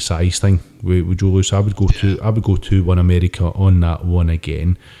the size thing with Joe Lewis. I would go 2-1 America on that one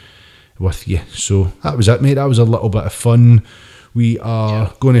again with you. So that was it, mate. That was a little bit of fun. We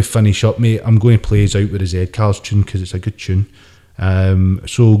are going to finish up, mate. I'm going to play us out with a Z-Cars tune because it's a good tune.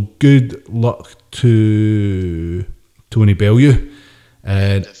 So good luck to Tony Bellew.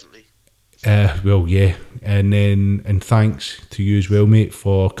 Definitely. And thanks to you as well, mate,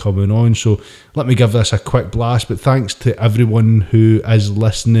 for coming on. So let me give this a quick blast, but thanks to everyone who is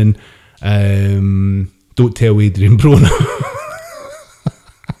listening. Don't tell Adrian Broner.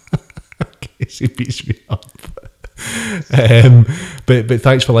 In case he beats me up. But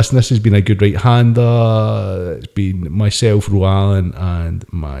thanks for listening. This has been a good right hander. It's been myself, Rowan, and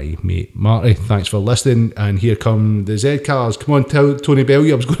my mate Marty. Thanks for listening. And here come the Z Cars. Come on, tell Tony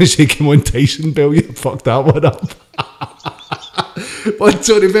Bellew. I was going to say come on, Tyson Bellew. Fucked that one up. What,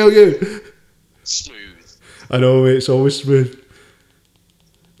 Tony Bellew? Smooth. I know, mate. It's always smooth.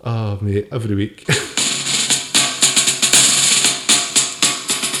 Oh, mate, every week.